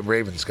a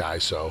Ravens guy,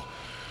 so,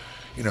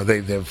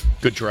 they've...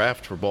 Good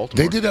draft for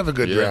Baltimore. They did have a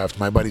good draft.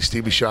 My buddy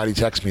Steve Bisciotti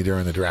texted me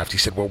during the draft. He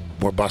said, well,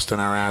 we're busting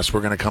our ass.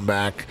 We're going to come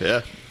back.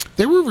 Yeah.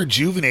 They were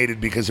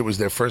rejuvenated because it was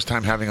their first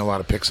time having a lot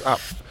of picks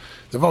up.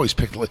 They've always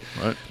picked.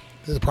 Right.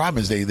 The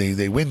problem is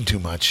they win too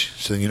much,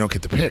 so then you don't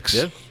get the picks.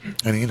 Yeah.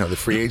 And the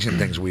free agent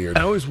thing's weird.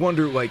 I always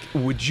wonder,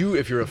 would you,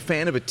 if you're a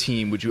fan of a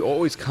team, would you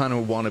always kind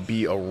of want to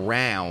be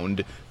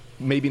around,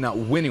 maybe not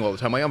winning all the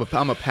time?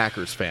 I'm a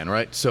Packers fan,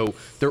 right? So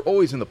they're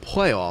always in the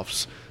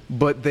playoffs,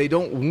 but they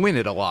don't win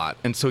it a lot.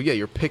 And so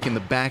you're picking the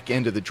back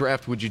end of the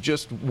draft. Would you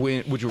just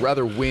win? Would you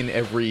rather win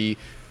every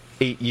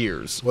 8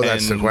 years? Well,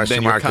 that's the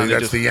question, Mark.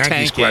 That's the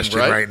Yankees question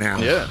right now.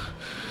 Yeah.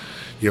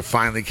 You're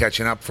finally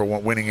catching up for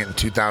winning it in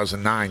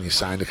 2009. You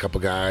signed a couple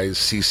guys.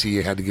 CC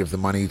you had to give the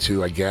money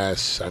to, I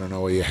guess. I don't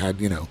know what you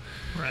had,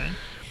 Right.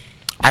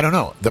 I don't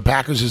know. The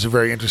Packers is a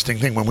very interesting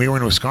thing. When we were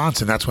in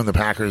Wisconsin, that's when the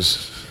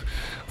Packers,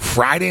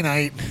 Friday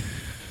night,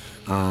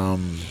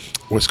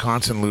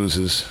 Wisconsin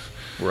loses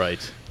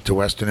to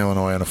Western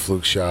Illinois on a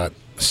fluke shot.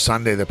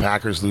 Sunday, the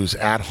Packers lose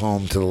at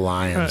home to the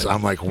Lions.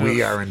 I'm like,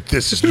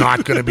 this is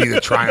not going to be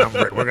the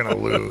triumvirate. We're going to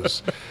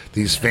lose.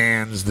 These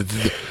fans,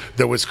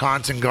 the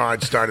Wisconsin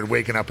guards started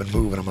waking up and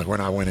moving. I'm like, we're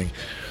not winning.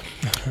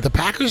 The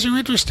Packers are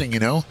interesting,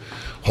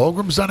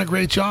 Holmgren's done a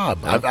great job.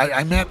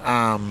 I met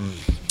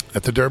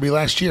at the Derby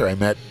last year. I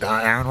met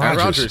Aaron Rodgers. Aaron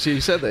Rodgers, he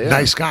said that, yeah.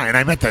 Nice guy. And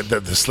I met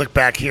the slick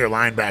back here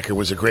linebacker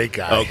was a great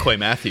guy. Oh, Clay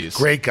Matthews.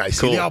 Great guy.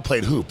 See, cool. They all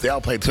played hoop. They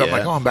all played. So I'm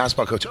like, I'm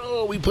basketball coach.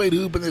 Oh, we played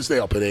hoop and this. They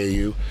all played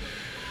AAU.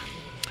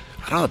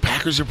 I don't know. The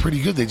Packers are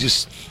pretty good.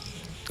 It's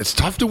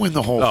tough to win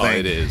the whole thing.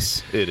 It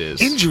is.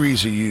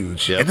 Injuries are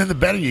huge. Yep. And then the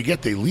better you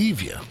get, they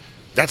leave you.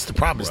 That's the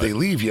problem is they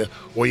leave you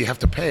or you have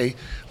to pay.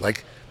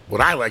 Like, what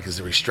I like is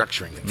the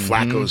restructuring thing.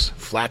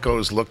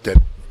 Flacco's looked at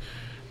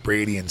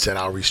Brady and said,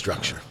 I'll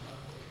restructure.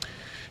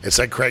 It's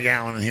like Craig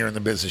Allen here in the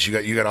business.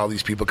 You got all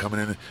these people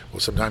coming in. Well,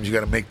 sometimes you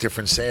got to make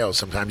different sales.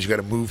 Sometimes you got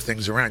to move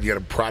things around. You got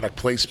a product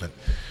placement.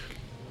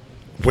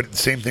 But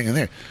same thing in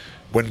there.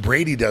 When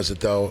Brady does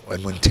it, though,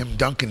 and when Tim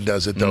Duncan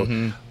does it,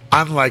 though,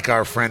 unlike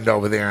our friend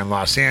over there in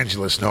Los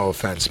Angeles, no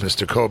offense,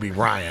 Mr. Kobe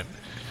Bryant,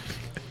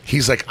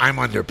 he's like, I'm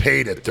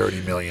underpaid at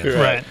 $30 million.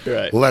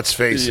 Right. Let's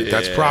face it.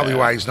 That's probably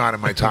why he's not in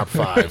my top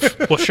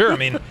 5. Well, sure. I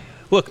mean,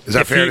 look. Is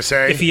that fair to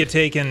say? If he had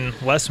taken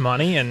less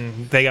money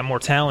and they got more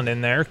talent in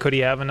there, could he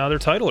have another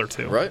title or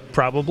two? Right.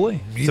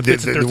 Probably. It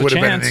would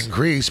have been an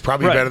increase,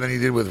 probably better than he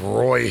did with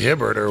Roy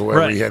Hibbert or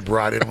whoever he had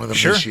brought in with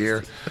him this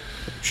year.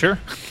 Sure.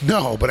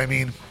 No, but I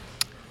mean,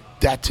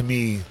 that to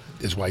me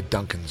is why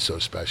Duncan's so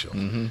special.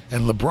 And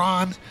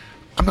LeBron,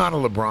 I'm not a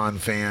LeBron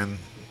fan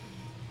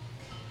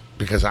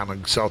because I'm a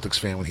Celtics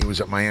fan when he was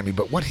at Miami,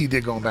 but what he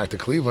did going back to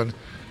Cleveland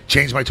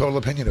changed my total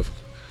opinion of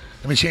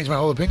him. Changed my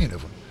whole opinion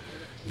of him.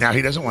 Now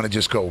he doesn't want to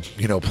just go,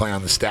 play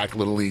on the stacked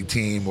little league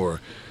team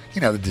or,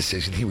 the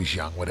decision. He was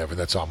young, whatever.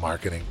 That's all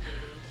marketing.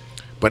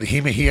 But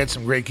he had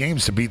some great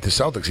games to beat the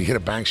Celtics. He hit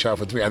a bank shot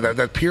for 3.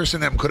 That Pierce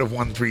and them could have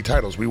won 3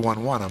 titles. We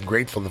won 1. I'm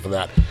grateful for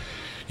that.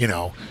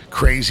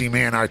 Crazy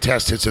man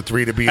Artest hits a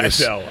 3 to beat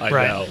us. I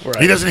know. Right.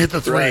 He doesn't hit the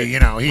 3,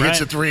 He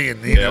hits a 3,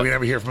 and we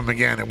never hear from him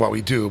again. Well,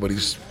 we do, but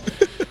he's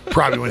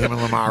probably when him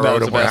and Lamar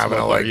Odom were having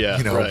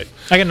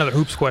I got another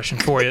hoops question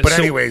for you. But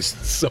anyways,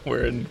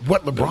 somewhere in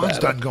what LeBron's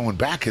done going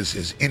back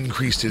has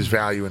increased his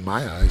value in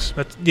my eyes.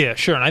 But yeah,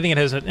 sure, and I think it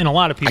has in a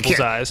lot of people's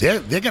eyes.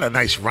 They got a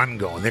nice run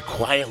going. They're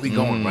quietly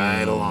going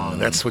right along.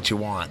 That's what you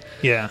want.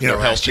 Yeah,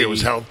 last year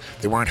was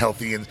they weren't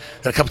healthy, and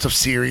had a couple of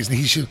series, and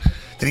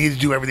they needed to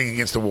do everything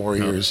against the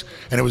Warriors,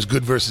 and it was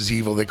good versus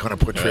evil. They kind of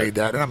portrayed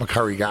that, and I'm a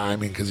Curry guy.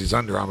 Because he's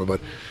Under Armour,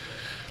 but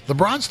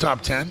LeBron's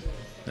top 10.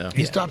 Yeah.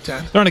 He's top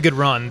 10. They're on a good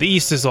run. The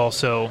East is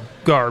also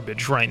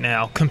garbage right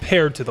now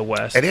compared to the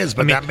West. It is,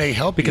 but that may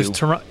help because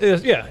Toronto.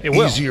 It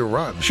will. Easier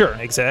run. Sure,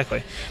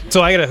 exactly.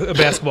 So I got a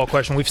basketball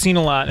question. We've seen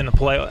a lot in the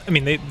play.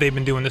 They've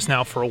been doing this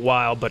now for a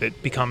while, but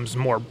it becomes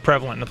more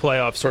prevalent in the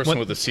playoffs. Person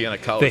with the Siena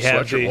College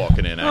sweatshirt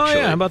walking in. Actually,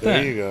 oh yeah, how about that?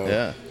 There you go.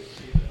 Yeah.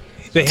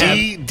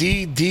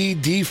 D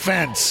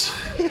defense.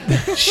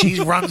 She's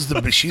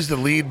the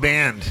lead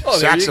band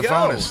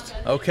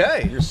saxophonist.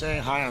 Okay, you're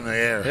saying hi on the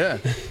air. Yeah,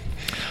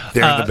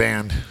 they're in the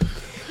band.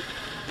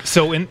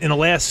 So in the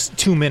last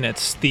 2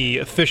 minutes, the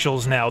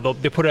officials now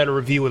they put out a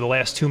review of the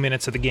last 2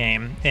 minutes of the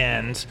game,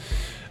 and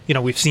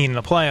we've seen in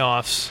the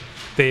playoffs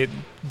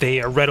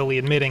they are readily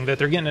admitting that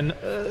they're getting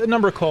a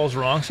number of calls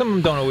wrong. Some of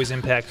them don't always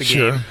impact the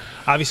game.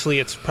 Obviously,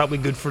 it's probably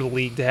good for the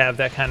league to have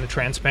that kind of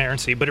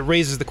transparency, but it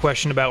raises the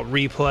question about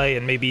replay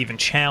and maybe even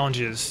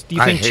challenges. Do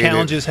you think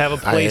challenges have a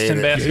place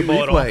in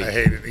basketball at all? I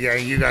hate it. Yeah,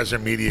 you guys are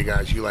media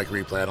guys. You like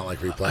replay. I don't like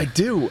replay. I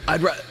do.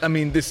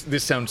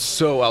 This sounds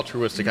so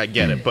altruistic. I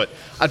get it, but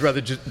I'd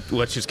rather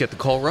let's just get the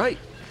call right.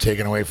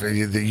 Taken away from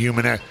the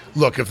human.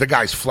 Look, if the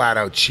guy's flat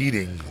out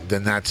cheating,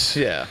 then that's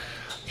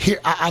Here,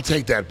 I'll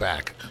take that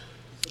back.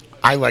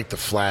 I like the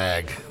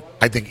flag.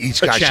 I think each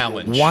guy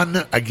should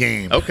won a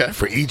game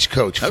for each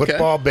coach.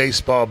 Football,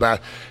 baseball,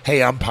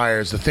 hey,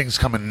 umpires, the thing's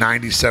coming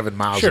 97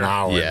 miles an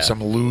hour. And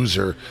some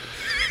loser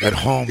at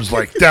home's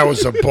like, that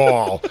was a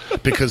ball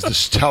because the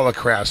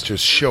telecasters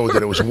showed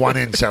that it was 1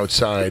 inch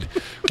outside.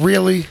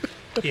 Really?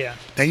 Yeah.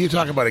 Now you're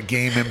talking about a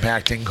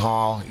game-impacting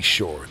call?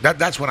 Sure.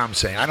 That's what I'm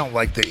saying. I don't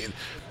like the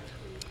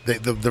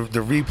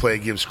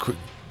replay gives,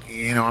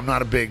 I'm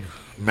not a big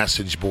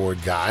message board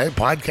guy.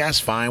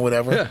 Podcast, fine,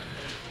 whatever. Yeah.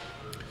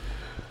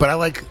 But I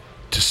like,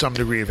 to some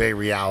degree, of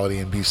reality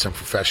and be some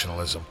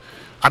professionalism.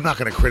 I'm not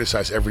going to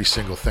criticize every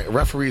single thing.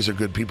 Referees are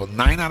good people.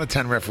 9 out of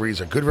 10 referees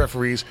are good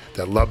referees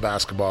that love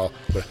basketball.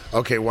 But,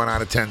 1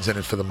 out of 10's in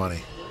it for the money.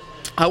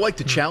 I like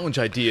the challenge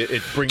idea.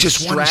 It brings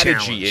just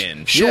strategy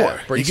in. Sure. Yeah,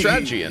 brings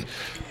strategy in.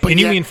 But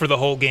you mean for the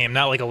whole game,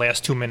 not like a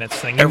last 2 minutes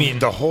thing. You mean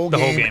the whole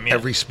game,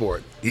 every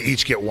sport. You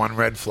each get 1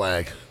 red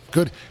flag.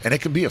 Good. And it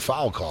can be a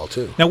foul call,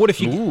 too. Now, what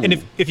if you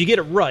if you get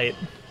it right,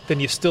 then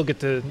you still get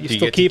to Do you get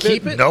to keep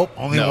keep it? it? Nope,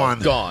 only No, one.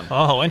 Gone.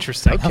 Oh,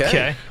 interesting.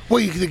 Okay.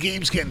 Well, the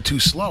game's getting too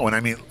slow. And I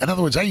mean, in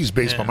other words, I use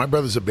baseball. Yeah. My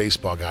brother's a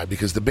baseball guy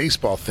because the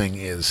baseball thing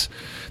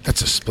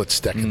that's a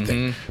split-second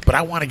thing. Mm-hmm. But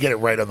I want to get it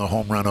right on the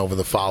home run over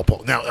the foul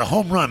pole. Now, a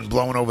home run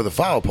blowing over the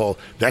foul pole,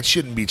 that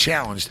shouldn't be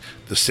challenged.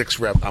 The 6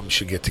 rep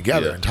should get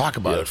together Yeah. and talk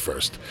about it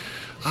first.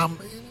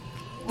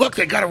 Look,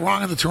 they got it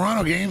wrong in the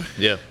Toronto game.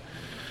 Yeah.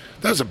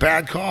 That was a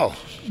bad call.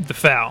 The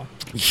foul.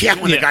 Yeah,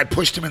 when the Yeah. guy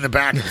pushed him in the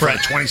back in front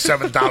of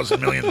 27,000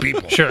 million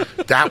people. Sure.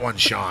 That one,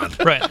 Sean.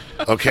 Right.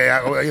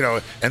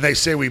 Okay, and they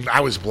say I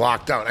was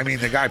blocked out. I mean,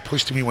 the guy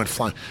pushed him, he went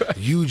flying.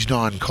 Huge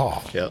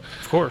non-call. Yeah.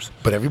 Of course.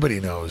 But everybody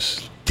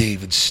knows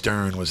David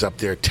Stern was up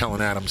there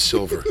telling Adam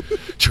Silver,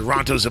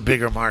 Toronto's a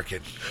bigger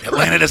market.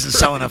 Atlanta doesn't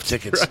sell enough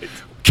tickets. Right.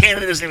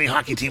 Canada doesn't have any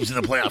hockey teams in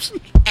the playoffs.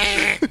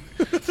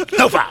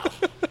 No foul.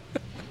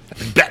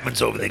 And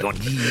Bettman's over there going,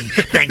 "Yee,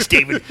 thanks,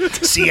 David.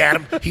 See,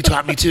 Adam, he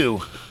taught me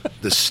too."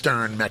 The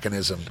Stern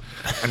mechanism.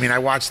 I mean, I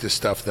watched this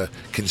stuff, the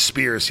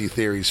conspiracy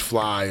theories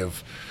fly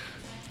of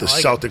the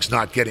Celtics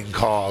not getting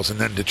calls and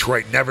then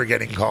Detroit never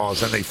getting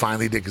calls. And they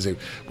finally did because they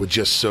were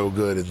just so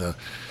good. And the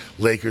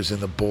Lakers and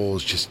the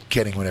Bulls just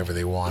getting whatever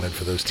they wanted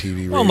for those TV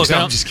ratings. Well, look,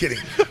 I'm just kidding.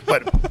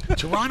 But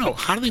Toronto,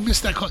 how do they miss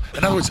that call?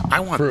 In other words, I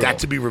want that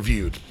to be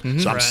reviewed. So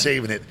I'm Right.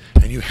 saving it.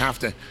 And you have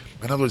to,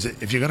 in other words,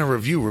 if you're going to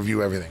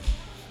review everything.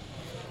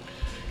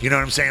 You know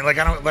what I'm saying? I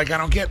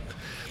don't get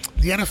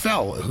the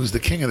NFL, who's the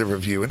king of the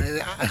review,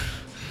 and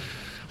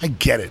I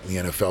get it in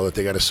the NFL that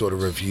they got to sort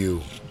of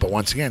review. But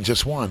once again,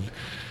 just one.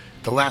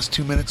 The last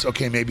 2 minutes,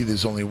 okay, maybe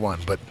there's only one,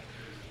 but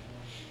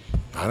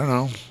I don't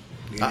know.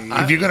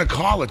 If you're going to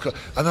call it, in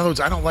other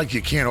words, I don't like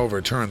you can't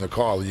overturn the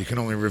call. You can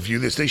only review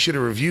this. They should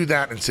have reviewed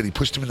that and said he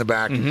pushed him in the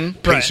back.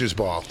 Pacers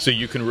ball. So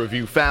you can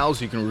review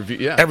fouls. You can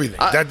review Everything.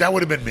 That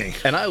would have been me.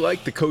 And I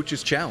like the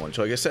coach's challenge.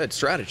 Like I said,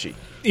 strategy.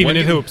 Even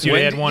in hoops, you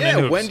add one in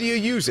hoops. When do you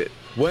use it?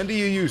 When do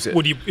you use it?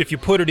 If you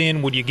put it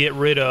in, would you get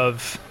rid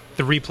of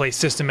the replay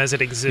system as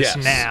it exists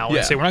Yes. now Yeah.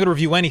 and say we're not going to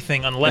review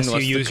anything unless you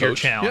the use your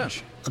coach-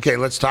 challenge? Okay,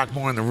 let's talk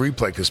more on the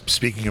replay because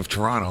speaking of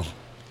Toronto,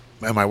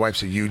 and my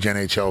wife's a huge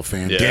NHL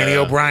fan. Yeah. Danny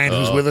O'Brien,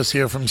 who's with us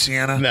here from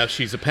Siena. Now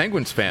she's a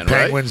Penguins fan,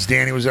 Penguins.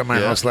 Danny was at my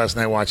Yeah. house last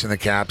night watching the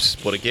Caps.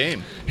 right? What a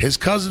game. His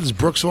cousin's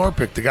Brooks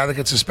Orpik, the guy that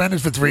got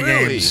suspended for 3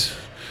 Really? games,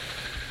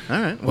 All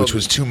right. Well, which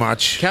was too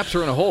much. Caps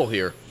are in a hole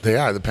here. They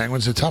are. The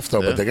Penguins are tough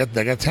though, Yeah. but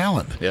they got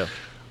talent. Yeah.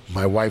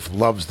 My wife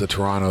loves the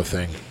Toronto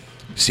thing.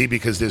 See,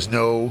 because there's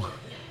no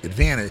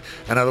advantage.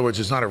 In other words,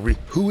 there's not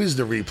who is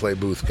the replay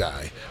booth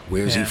guy?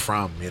 Where's he Yeah.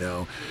 from? You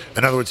know.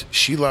 In other words,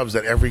 she loves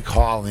that every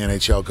call in the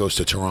NHL goes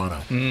to Toronto.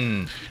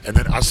 And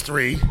then us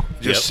three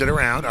just Yep. sit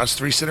around. Us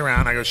three sit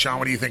around. I go, Sean,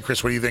 what do you think?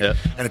 Chris, what do you think? Yep.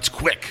 And it's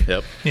quick.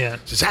 Yep. Yeah.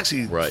 So it's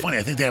actually Right. funny.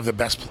 I think they have the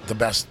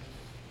best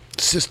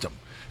system.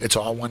 It's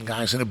all one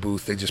guy's in a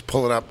booth. They just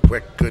pull it up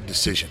quick, good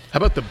decision. How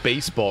about the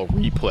baseball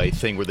replay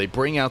thing where they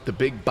bring out the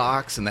big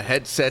box and the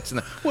headsets and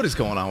what is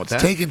going on with that?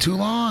 Taking too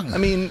long. I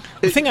mean,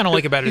 The thing I don't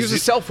like about it use is a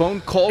it- cell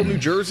phone, call New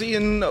Jersey,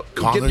 and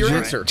Call get the your jury.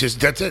 answer. Just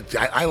that's it.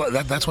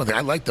 That's one thing.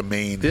 I like the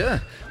main. Yeah.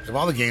 Of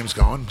all the games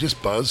going,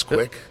 just buzz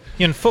quick.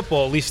 In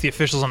football, at least the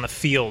officials on the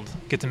field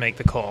get to make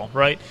the call,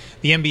 right?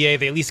 The NBA,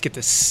 they at least get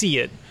to see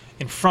it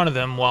in front of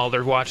them while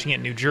they're watching it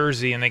in New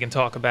Jersey and they can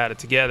talk about it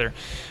together.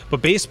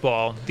 But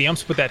baseball, the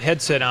umps put that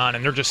headset on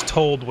and they're just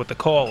told what the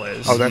call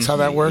is. Oh, that's how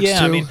that works Yeah,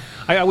 too. I mean,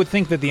 I would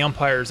think that the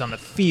umpires on the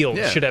field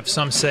Yeah. should have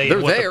some say They're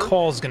in what there. the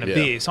call's going to Yeah.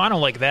 be. So I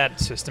don't like that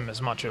system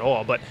as much at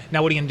all. But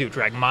now what are you going to do?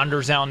 Drag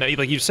monitors out?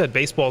 Like you said,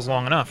 baseball's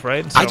long enough,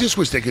 right? I So- just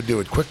wish they could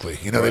do it quickly.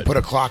 You know, they Right. put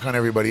a clock on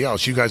everybody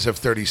else. You guys have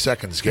 30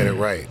 seconds. Get it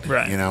right.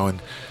 Right. You know,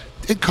 and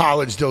in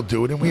college they'll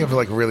do it, and we have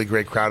like a really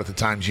great crowd at the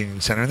Times Union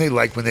Center, and they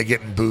like when they're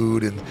getting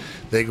booed, and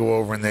they go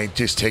over and they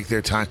just take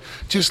their time,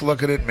 just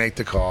look at it, make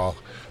the call.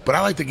 But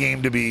I like the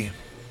game to be,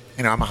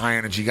 you know, I'm a high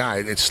energy guy.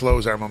 It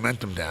slows our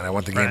momentum down. I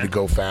want the game Right. to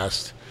go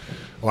fast.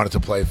 I want it to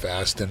play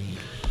fast, and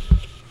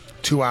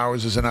 2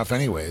 hours is enough,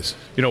 anyways.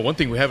 You know, one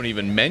thing we haven't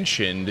even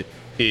mentioned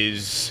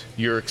is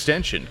your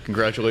extension.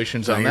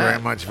 Congratulations on Thank you that.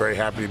 very much. Very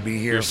happy to be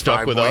here. You're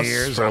stuck 5 with more us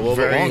years. for a little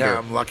bit longer.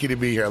 I'm lucky to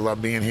be here. I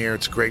love being here.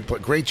 It's a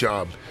great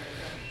job.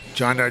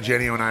 John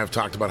D'Argenio and I have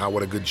talked about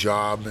what a good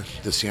job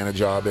the Siena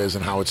job is,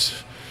 and how it's,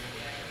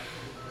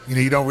 you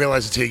know, you don't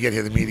realize it until you get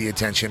here, the media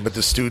attention, but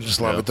the students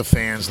love it, the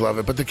fans love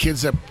it, but the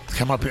kids that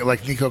come up here,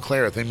 like Nico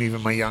Claret,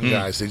 even my young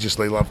guys,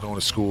 they love going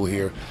to school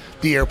here.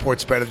 The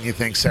airport's better than you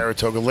think.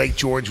 Saratoga, Lake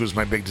George was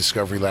my big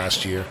discovery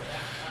last year,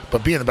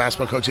 but being the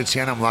basketball coach at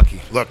Siena, I'm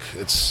lucky. Look,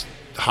 it's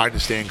hard to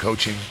stay in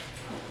coaching,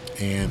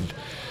 and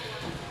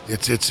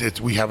it's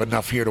we have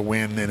enough here to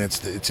win, and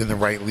it's in the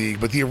right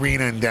league. But the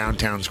arena in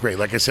downtown's great.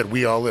 Like I said,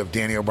 we all live.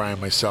 Danny O'Brien,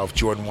 myself,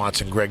 Jordan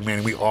Watson, Greg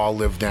Manning. We all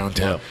live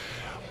downtown.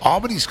 Yeah.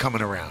 Albany's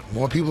coming around.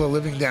 More people are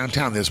living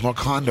downtown. There's more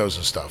condos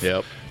and stuff.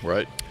 Yep,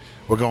 right.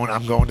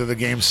 I'm going to the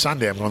game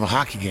Sunday. I'm going to the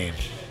hockey game.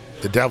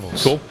 The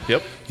Devils. Cool.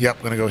 Yep. Yep.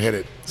 Going to go hit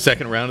it.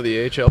 Second round of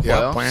the AHL playoffs.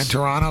 Yeah, playing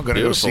Toronto. Going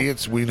to go Beautiful. see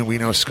it. We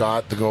know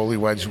Scott, the goalie,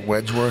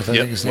 Wedgeworth, I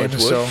Yep, think his name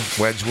Wedgwood. is.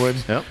 So Wedgwood,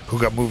 Yep. who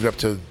got moved up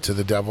to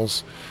the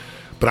Devils.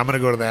 But I'm going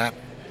to go to that.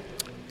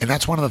 And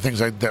that's one of the things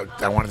that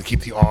I wanted to keep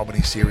the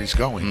Albany series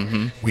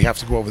going. We have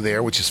to go over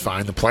there, which is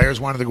fine. The players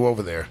wanted to go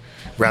over there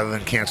rather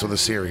than cancel the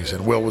series.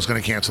 And Will was going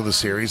to cancel the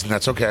series, and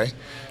that's okay.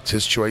 It's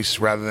his choice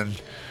rather than...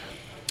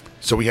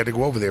 So we had to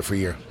go over there for a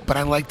year. But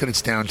I like that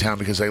it's downtown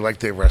because I like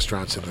their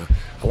restaurants. And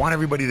I want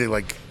everybody to,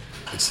 like...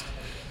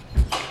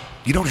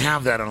 You don't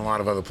have that in a lot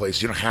of other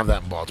places. You don't have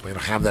that in Baltimore. You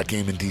don't have that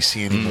game in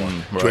D.C. anymore.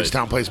 Right.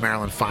 Georgetown plays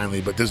Maryland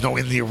finally, but there's no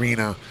in the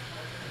arena.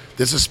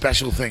 This is a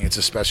special thing. It's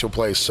a special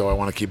place, so I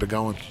want to keep it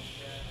going.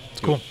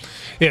 Cool.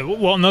 Yeah,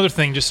 well, another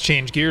thing, just to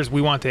change gears,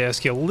 we want to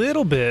ask you a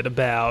little bit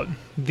about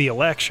the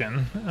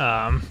election.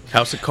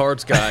 House of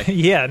Cards guy.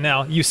 Yeah,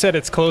 now, you said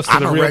it's close to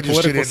I'm the a real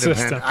registered political independent.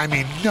 system. I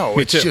mean, no,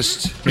 Me it's too.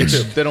 just... Me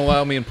too. They don't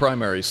allow me in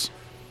primaries.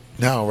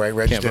 No, right,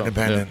 registered Can't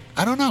vote, independent.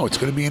 I don't know. It's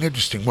going to be an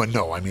interesting one.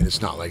 No, I mean,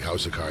 it's not like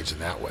House of Cards in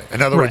that way. In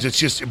other words, Right. it's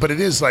just... But it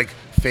is like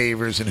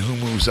favors and who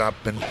moves up.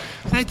 And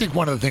I think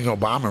one of the things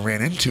Obama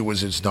ran into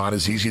was it's not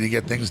as easy to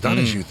get things done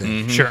as you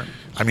think. Sure.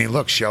 I mean,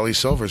 look, Shelley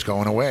Silver's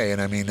going away,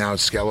 and I mean, now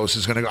Skelos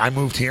is going to go. I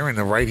moved here, and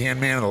the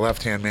right-hand man and the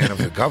left-hand man of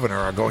the governor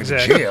are going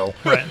Exactly. to jail,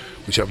 Right.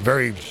 which I'm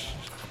very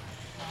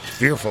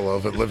fearful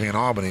of it living in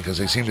Albany because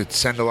they seem to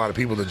send a lot of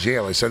people to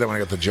jail. I said that when I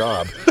got the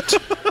job.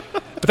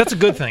 But that's a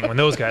good thing when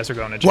those guys are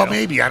going to jail. Well,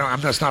 maybe. I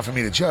don't. That's not for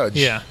me to judge.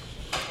 Yeah.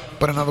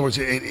 But in other words,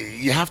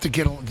 you have to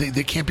get.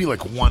 They can't be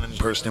like one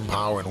person in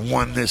power and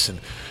one this, and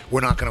we're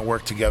not going to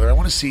work together. I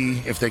want to see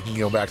if they can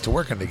go back to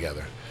working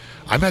together.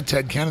 I met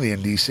Ted Kennedy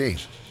in D.C.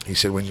 He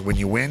said, when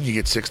you win, you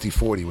get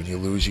 60-40. When you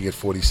lose, you get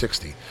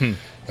 40-60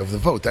 of the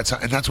vote. That's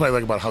what I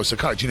like about House of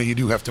Cards. You know, you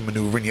do have to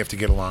maneuver and you have to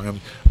get along. And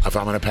if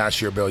I'm going to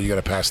pass your bill, you got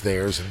to pass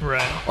theirs. And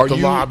Right. Are the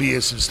you-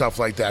 lobbyists and stuff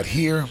like that.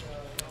 Here,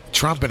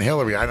 Trump and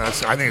Hillary, I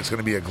think it's going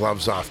to be a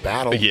gloves-off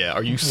battle. Yeah.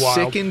 Are you Wild.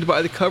 sickened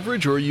by the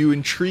coverage, or are you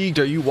intrigued?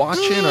 Are you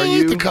watching? I Are like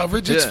you the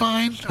coverage? It's Yeah.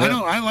 fine.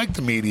 Yeah. I like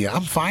the media.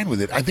 I'm fine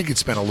with it. I think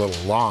it's been a little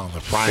long,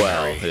 the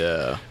primary. Well,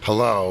 yeah.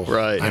 Hello.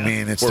 Right. I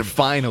mean, it's we're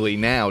finally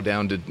now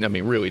down to. I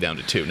mean, really down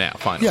to 2 now.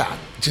 Finally. yeah.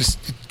 Just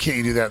can't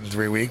you do that in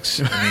 3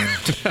 weeks? I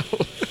mean,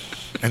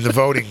 and the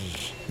voting.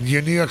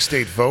 Your New York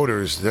State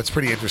voters, that's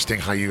pretty interesting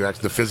how you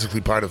act, the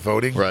physically part of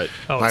voting. Right.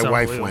 Oh, My it's wife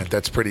unbelievable. went.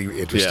 That's pretty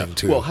interesting, Yeah.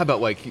 too. Well, how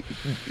about like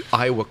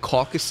Iowa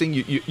caucusing?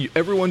 You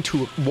everyone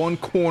to one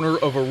corner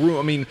of a room.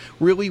 I mean,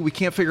 really, we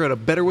can't figure out a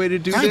better way to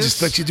do I this.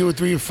 just let you do it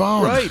through your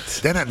phone. Right.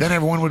 Then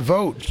everyone would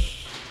vote.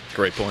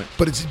 Great point.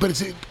 But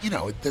it's you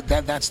know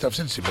that stuff's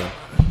interesting.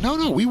 But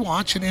no, we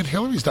watch and Aunt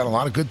Hillary's done a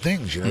lot of good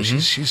things. You know,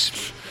 she's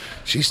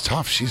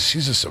tough.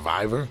 She's a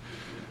survivor,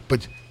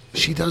 but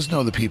she does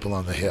know the people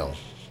on the Hill.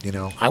 You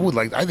know,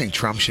 I think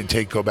Trump should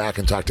go back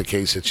and talk to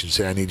Kasich and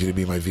say, I need you to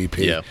be my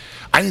VP. Yeah.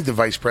 I think the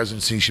vice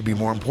presidency should be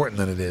more important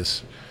than it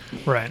is.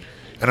 Right.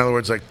 In other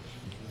words, like,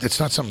 it's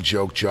not some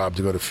joke job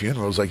to go to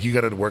funerals. Like, you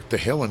got to work the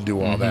Hill and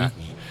do all that.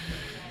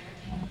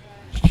 And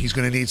he's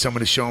going to need someone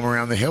to show him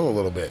around the Hill a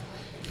little bit.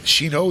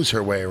 She knows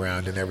her way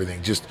around and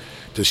everything. Just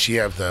does she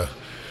have the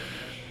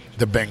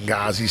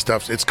Benghazi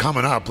stuff? It's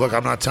coming up. Look,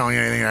 I'm not telling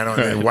you anything. I don't.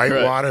 Right,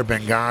 Whitewater,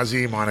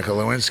 Benghazi, Monica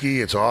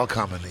Lewinsky. It's all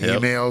coming.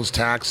 Yep. Emails,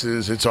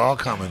 taxes. It's all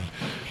coming.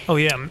 Oh,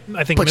 yeah.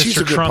 I think But she's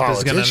a Mr. good Trump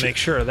is going to politician. make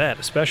sure of that,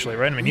 especially,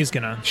 right? I mean, he's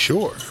going to.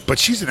 Sure, but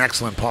she's an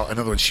excellent In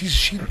other words,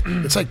 she.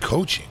 It's like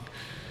coaching.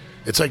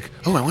 It's like,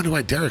 oh, I wonder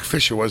why Derek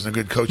Fisher wasn't a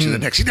good coach of the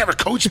Knicks. He never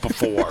coached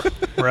before.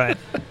 Right.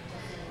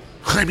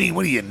 I mean,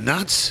 what are you,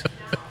 nuts?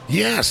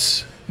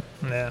 Yes.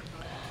 Yeah.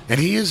 And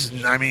he is,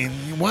 I mean,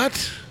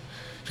 what?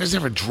 He's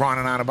never drawn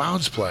an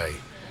out-of-bounds play.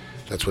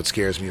 That's what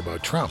scares me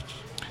about Trump.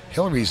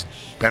 Hillary's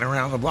been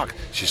around the block.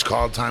 She's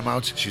called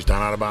timeouts. She's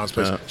done out-of-bounds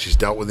plays. Yeah. She's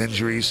dealt with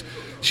injuries.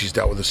 She's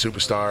dealt with a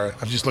superstar.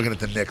 I'm just looking at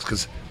the Knicks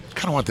because I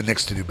kind of want the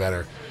Knicks to do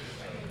better.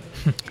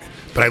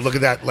 But I look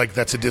at that like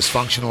that's a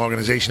dysfunctional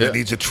organization that Yeah.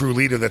 needs a true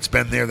leader that's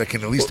been there that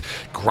can at least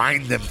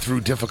grind them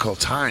through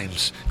difficult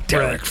times.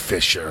 Derek Right.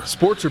 Fisher.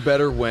 Sports are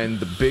better when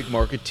the big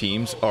market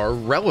teams are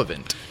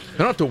relevant. They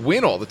don't have to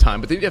win all the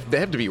time, but they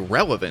have to be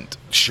relevant.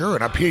 Sure,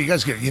 and up here you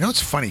guys get. You know, it's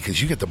funny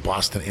because you get the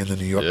Boston and the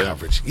New York Yeah.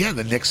 coverage. Yeah,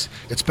 the Knicks.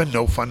 It's been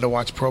no fun to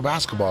watch pro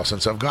basketball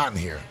since I've gotten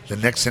here. The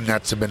Knicks and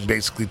Nets have been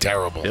basically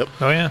terrible. Yep.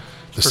 Oh, yeah.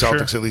 The For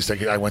Celtics, sure. at least,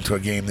 I went to a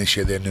game this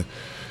year. The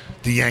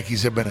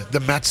Yankees have been.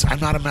 The Mets. I'm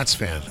not a Mets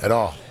fan at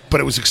all. But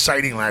it was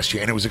exciting last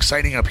year, and it was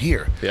exciting up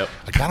here. Yep.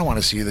 I kind of want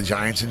to see the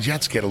Giants and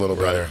Jets get a little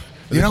better.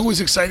 You know who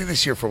was exciting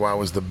this year for a while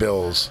was the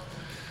Bills.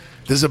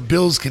 There's a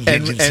Bills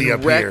contingency and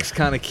up Rex here.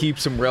 kind of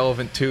keeps them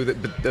relevant too.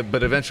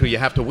 But eventually you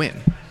have to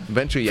win.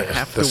 Eventually you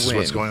have to This win. is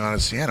what's going on in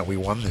Siena. We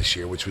won this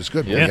year, which was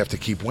good. But Yeah. we have to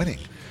keep winning.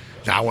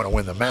 Now, I want to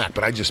win the MAC,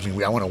 but I just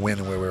mean I want to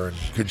win where we're in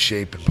good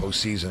shape in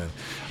postseason. And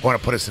I want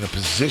to put us in a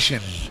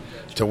position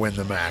to win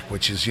the MAC,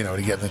 which is, to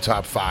get in the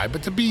top 5.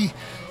 But to be,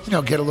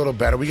 get a little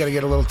better. We got to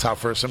get a little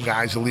tougher. Some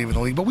guys are leaving the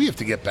league, but we have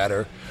to get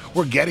better.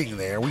 We're getting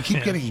there. We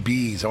keep getting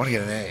Bs. I want to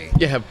get an A.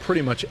 You have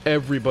pretty much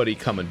everybody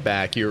coming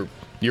back. You're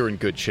you're in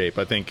good shape.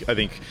 I think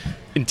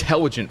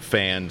intelligent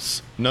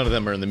fans, none of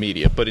them are in the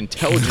media, but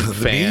intelligent the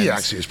fans media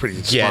actually is pretty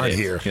get smart it.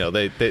 here. You know,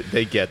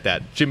 they get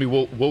that. Jimmy,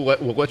 we'll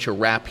let you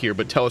wrap here,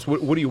 but tell us,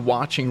 what are you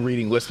watching,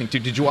 reading, listening to?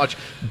 Did you watch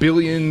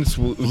Billions?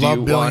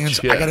 Love Billions.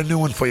 I got a new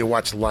one for you.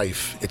 Watch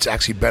Life. It's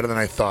actually better than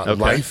I thought. Okay.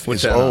 Life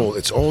What's is that old. on?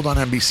 It's old on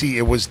NBC.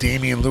 It was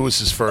Damian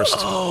Lewis's first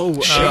show.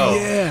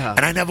 Yeah.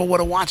 And I never would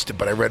have watched it,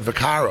 but I read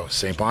Vaccaro,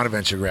 St.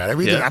 Bonaventure grad.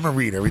 I'm a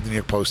reader. I read the New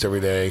York Post every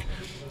day.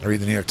 I read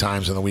the New York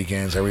Times on the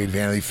weekends. I read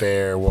Vanity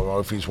Fair,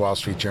 Murphy's Wall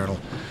Street Journal.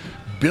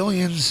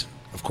 Billions,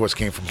 of course,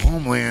 came from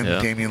Homeland,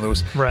 Damian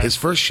Lewis. Right. His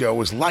first show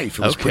was Life.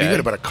 It was pretty good,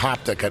 about a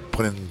cop that got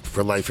put in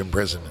for life in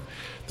prison.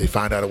 They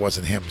found out it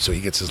wasn't him, so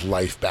he gets his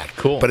life back.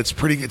 Cool. But it's a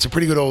pretty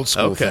good old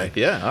school thing.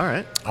 Yeah, all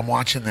right. I'm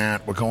watching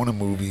that. We're going to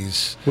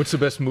movies. What's the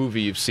best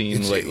movie you've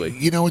seen lately?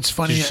 You know, it's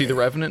funny. Did you see The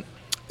Revenant?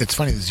 It's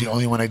funny. It's the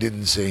only one I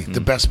didn't see. The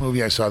best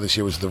movie I saw this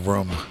year was The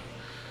Room.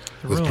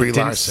 With Brie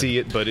Didn't Larson. see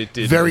it, but it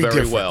did very very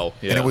different. well.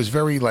 Yeah. And it was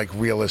very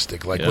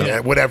realistic. When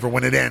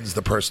it ends,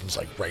 the person's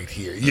right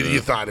here. You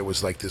thought it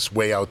was this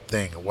way out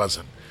thing. It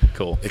wasn't.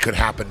 Cool. It could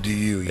happen to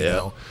you. You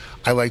know.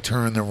 I liked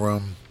her in The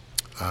Room.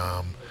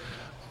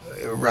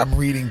 I'm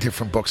reading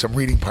different books. I'm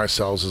reading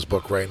Parcells'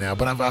 book right now,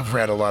 but I've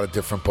read a lot of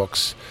different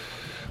books.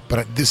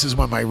 But this is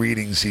when my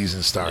reading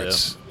season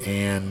starts,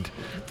 and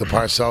the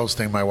Parcells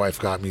thing my wife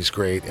got me is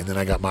great, and then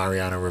I got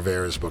Mariano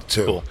Rivera's book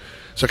too. Cool.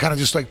 So I kind of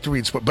just like to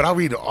read, but I'll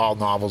read all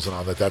novels and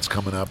all that. That's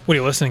coming up. What are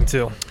you listening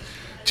to?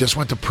 Just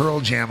went to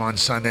Pearl Jam on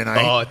Sunday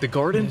night. Oh, at the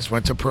Garden? Just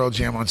went to Pearl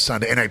Jam on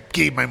Sunday, and I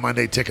gave my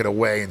Monday ticket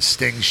away, and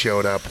Sting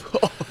showed up.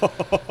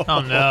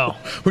 Oh no!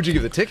 Who'd you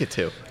give the ticket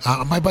to?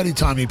 My buddy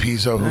Tommy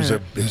Pizzo,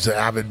 who's an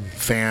avid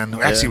fan.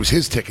 Actually, it was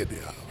his ticket.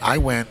 I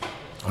went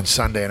on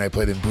Sunday, and I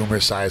played in Boomer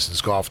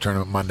Esiason's golf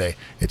tournament Monday.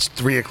 It's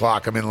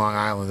 3:00. I'm in Long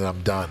Island, and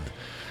I'm done.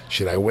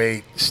 Should I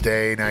wait,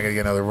 stay? Now I got to get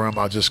another room.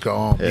 I'll just go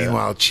home. Yeah.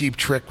 Meanwhile, Cheap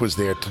Trick was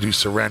there to do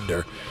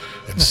Surrender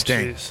and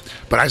Sting. Geez.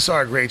 But I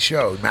saw a great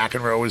show.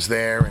 McEnroe was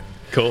there, and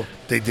Cool.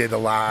 they did a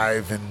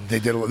live, and they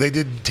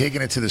did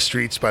Taking It to the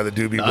Streets by the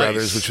Doobie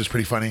Brothers, which was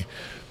pretty funny.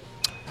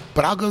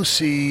 But I'm going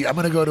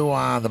to go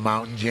to the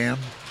Mountain Jam.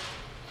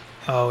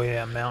 Oh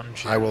yeah, Mountain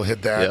Jam. I will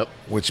hit that,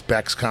 which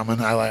Beck's coming.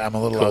 I'm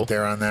a little out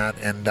there on that.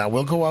 And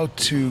we'll go out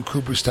to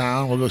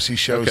Cooperstown. We'll go see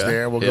shows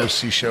there. We'll go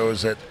see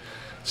shows at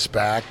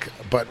SPAC.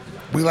 But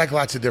we like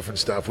lots of different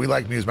stuff. We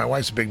like music. My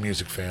wife's a big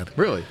music fan.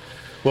 Really?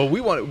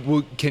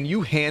 Well, can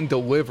you hand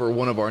deliver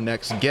one of our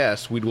next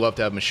guests? We'd love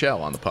to have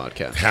Michelle on the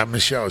podcast. Have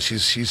Michelle.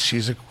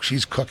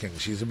 She's cooking.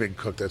 She's a big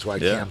cook. That's why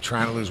I'm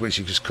trying to lose weight.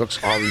 She just cooks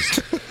all these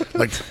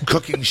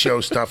cooking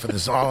show stuff, and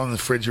it's all in the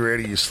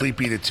refrigerator. You sleep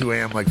eat at 2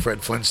 a.m. like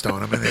Fred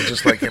Flintstone. I'm in there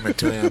just like him at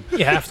 2 a.m.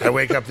 You have to. I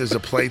wake up, there's a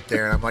plate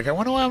there, and I'm like, I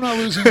wonder why I'm not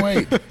losing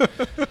weight.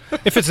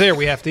 If it's there,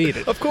 we have to eat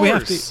it. Of course. We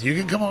have to. You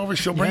can come over.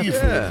 She'll bring you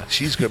food.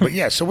 She's good. But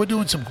so we're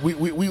doing some.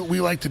 We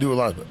like to do a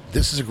lot.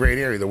 This is a great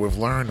area that we've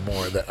learned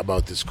more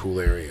about this cool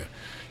area.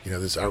 You know,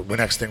 the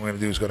next thing we're going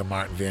to do is go to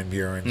Martin Van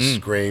Buren's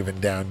grave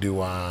and down to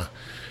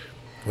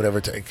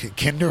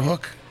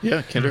Kinderhook.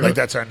 Yeah, Kinderhook.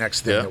 That's our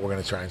next thing that we're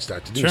going to try and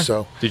start to do. Sure.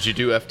 So did you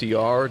do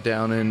FDR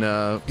down in?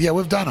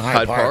 We've done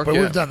Hyde Park, but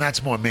yeah. we've done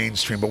that's more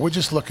mainstream. But we're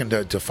just looking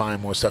to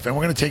find more stuff, and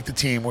we're going to take the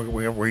team.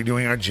 We're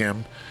redoing our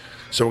gym.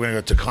 So we're going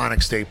to go to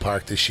Taconic State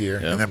Park this year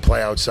and then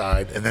play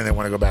outside, and then they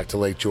want to go back to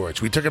Lake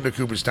George. We took them to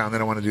Cooperstown. They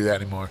don't want to do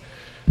that anymore.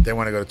 They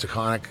want to go to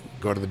Taconic,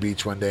 go to the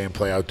beach one day and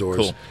play outdoors.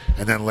 Cool.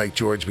 And then Lake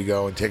George we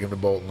go and take them to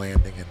Bolton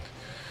Landing. And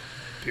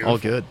All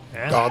good.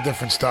 Yeah. all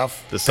different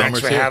stuff. The Thanks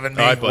summer's for here. having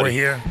me. All right, buddy. We're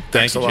here. Thank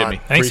Thanks you, a lot.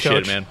 Jimmy. Thanks, Appreciate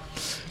Coach. it, man.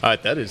 All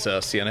right, that is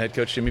Siena head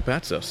coach Jimmy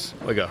Patsos.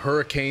 Like a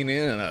hurricane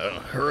in and a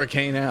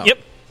hurricane out. Yep,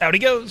 out he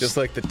goes. Just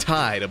like the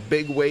tide, a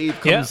big wave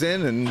comes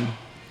in and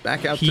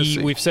back out to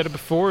sea. We've said it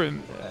before,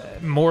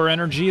 more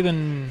energy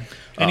than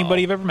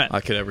anybody you've ever met.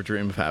 I could ever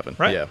dream of having.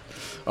 Right. Yeah.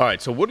 All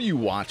right, so what are you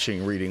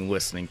watching, reading,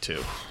 listening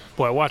to?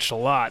 Boy, I watched a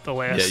lot the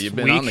last week. Yeah, you've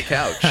been on the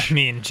couch. I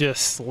mean,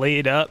 just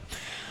laid up.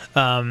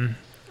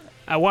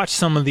 I watched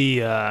some of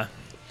the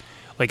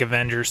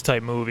Avengers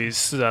type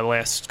movies, the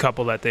last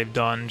couple that they've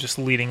done, just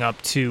leading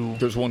up to.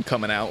 There's one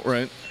coming out,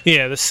 right?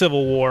 Yeah, the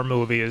Civil War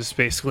movie is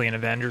basically an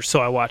Avengers, so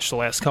I watched the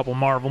last couple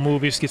Marvel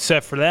movies, get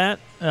set for that.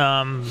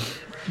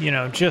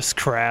 Just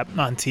crap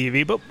on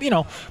TV, but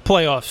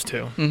playoffs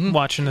too. Mm-hmm.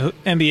 Watching the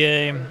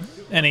NBA,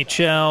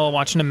 NHL,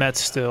 watching the Mets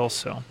still.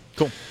 So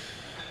cool.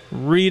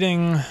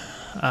 Reading.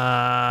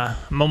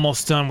 I'm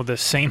almost done with the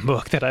same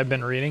book that I've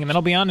been reading, and then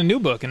I'll be on a new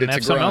book and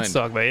have something else to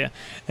talk about.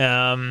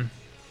 Yeah.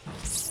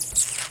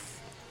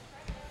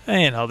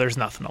 There's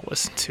nothing to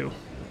listen to.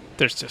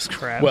 There's just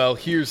crap. Well,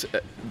 here's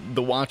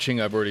the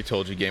watching. I've already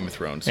told you Game of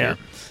Thrones here.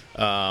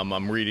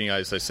 I'm reading,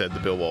 as I said, the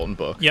Bill Walton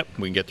book. Yep.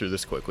 We can get through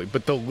this quickly.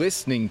 But the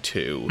listening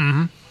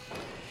to,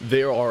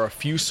 there are a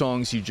few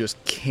songs you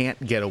just can't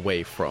get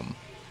away from.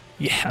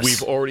 Yes.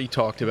 We've already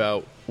talked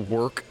about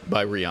Work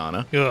by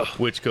Rihanna,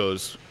 which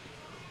goes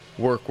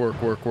work,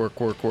 work, work, work,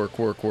 work, work,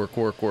 work, work,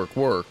 work, work,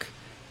 work.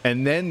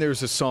 And then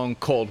there's a song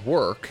called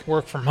Work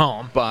from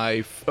Home.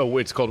 By,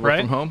 it's called Work right?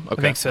 from Home? Okay.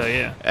 I think so,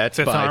 yeah. That's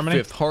Fifth by Harmony?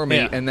 Fifth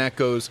Harmony, yeah. and that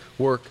goes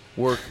work,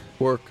 work,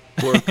 work,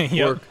 work,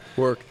 Yep. work,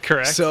 work.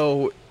 Correct.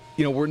 So,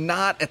 we're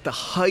not at the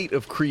height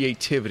of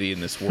creativity in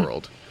this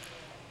world.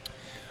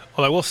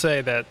 Well, I will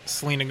say that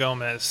Selena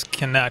Gomez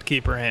cannot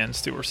keep her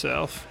hands to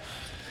herself.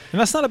 And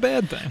that's not a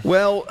bad thing.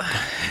 Well,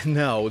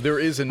 no, there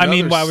is another... I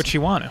mean, why would she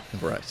want to?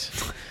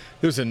 Right.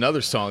 There's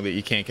another song that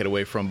you can't get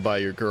away from by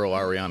your girl,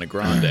 Ariana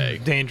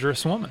Grande.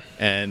 Dangerous Woman.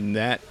 And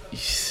that...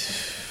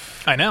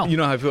 I know. You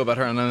know how I feel about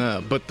her,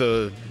 no. But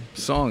the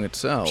song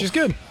itself... She's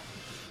good.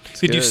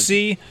 Did you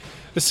see...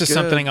 This is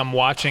something I'm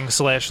watching /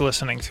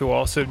 listening to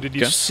also. Did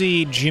you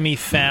see Jimmy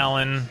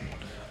Fallon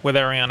with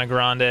Ariana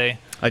Grande?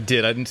 I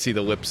did. I didn't see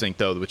the lip sync,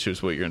 though, which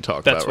is what you're going to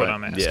talk That's about, what right?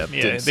 I'm asking.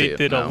 Yeah, they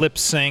did a lip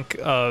sync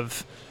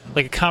of,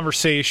 like, a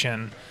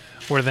conversation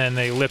where then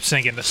they lip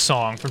sync into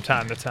song from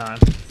time to time.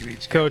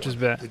 Coach is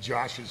back. The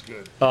Josh is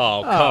good.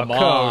 Oh, come Coach.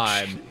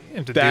 on. You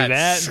have to do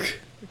that.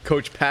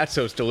 Coach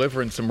Patso's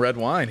delivering some red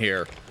wine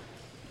here.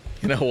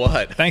 You know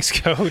what? Thanks,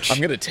 Coach. I'm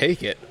going to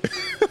take it.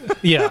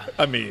 Yeah.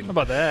 I mean, how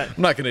about that?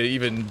 I'm not going to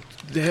even...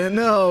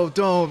 No,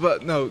 don't.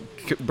 But no,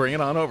 bring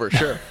it on over.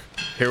 Sure.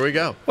 Here we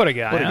go. What a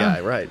guy, What a huh? guy,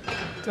 right.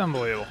 It's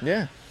unbelievable.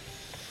 Yeah.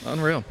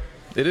 Unreal.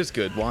 It is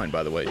good wine,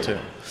 by the way, too.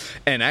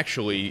 And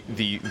actually,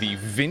 the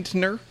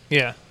vintner,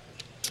 Yeah.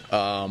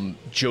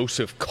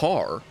 Joseph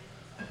Carr,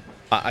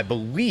 I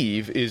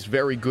believe, is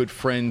very good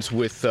friends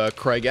with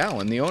Craig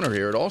Allen, the owner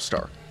here at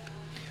All-Star.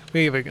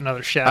 We give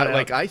another shout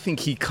out. I think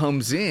he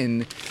comes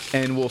in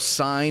and will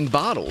sign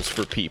bottles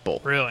for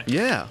people. Really?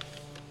 Yeah.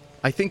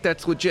 I think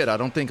that's legit. I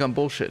don't think I'm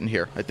bullshitting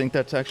here. I think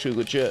that's actually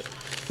legit.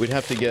 We'd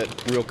have to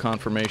get real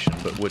confirmation,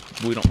 but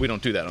we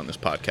don't do that on this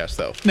podcast,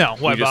 though. No,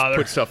 why we just bother?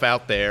 put stuff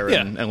out there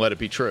and let it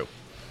be true.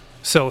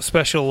 So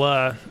special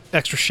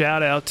extra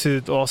shout out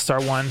to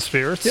All-Star Wine and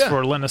Spirits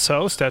for letting us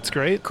host. That's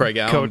great. Craig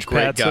Allen, Coach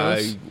great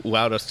Patsos. guy,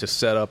 allowed us to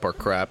set up our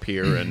crap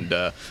here and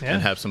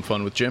have some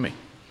fun with Jimmy.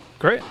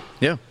 Great.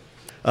 Yeah.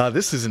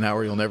 This is an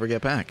hour you'll never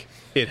get back.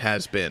 It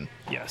has been.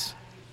 Yes.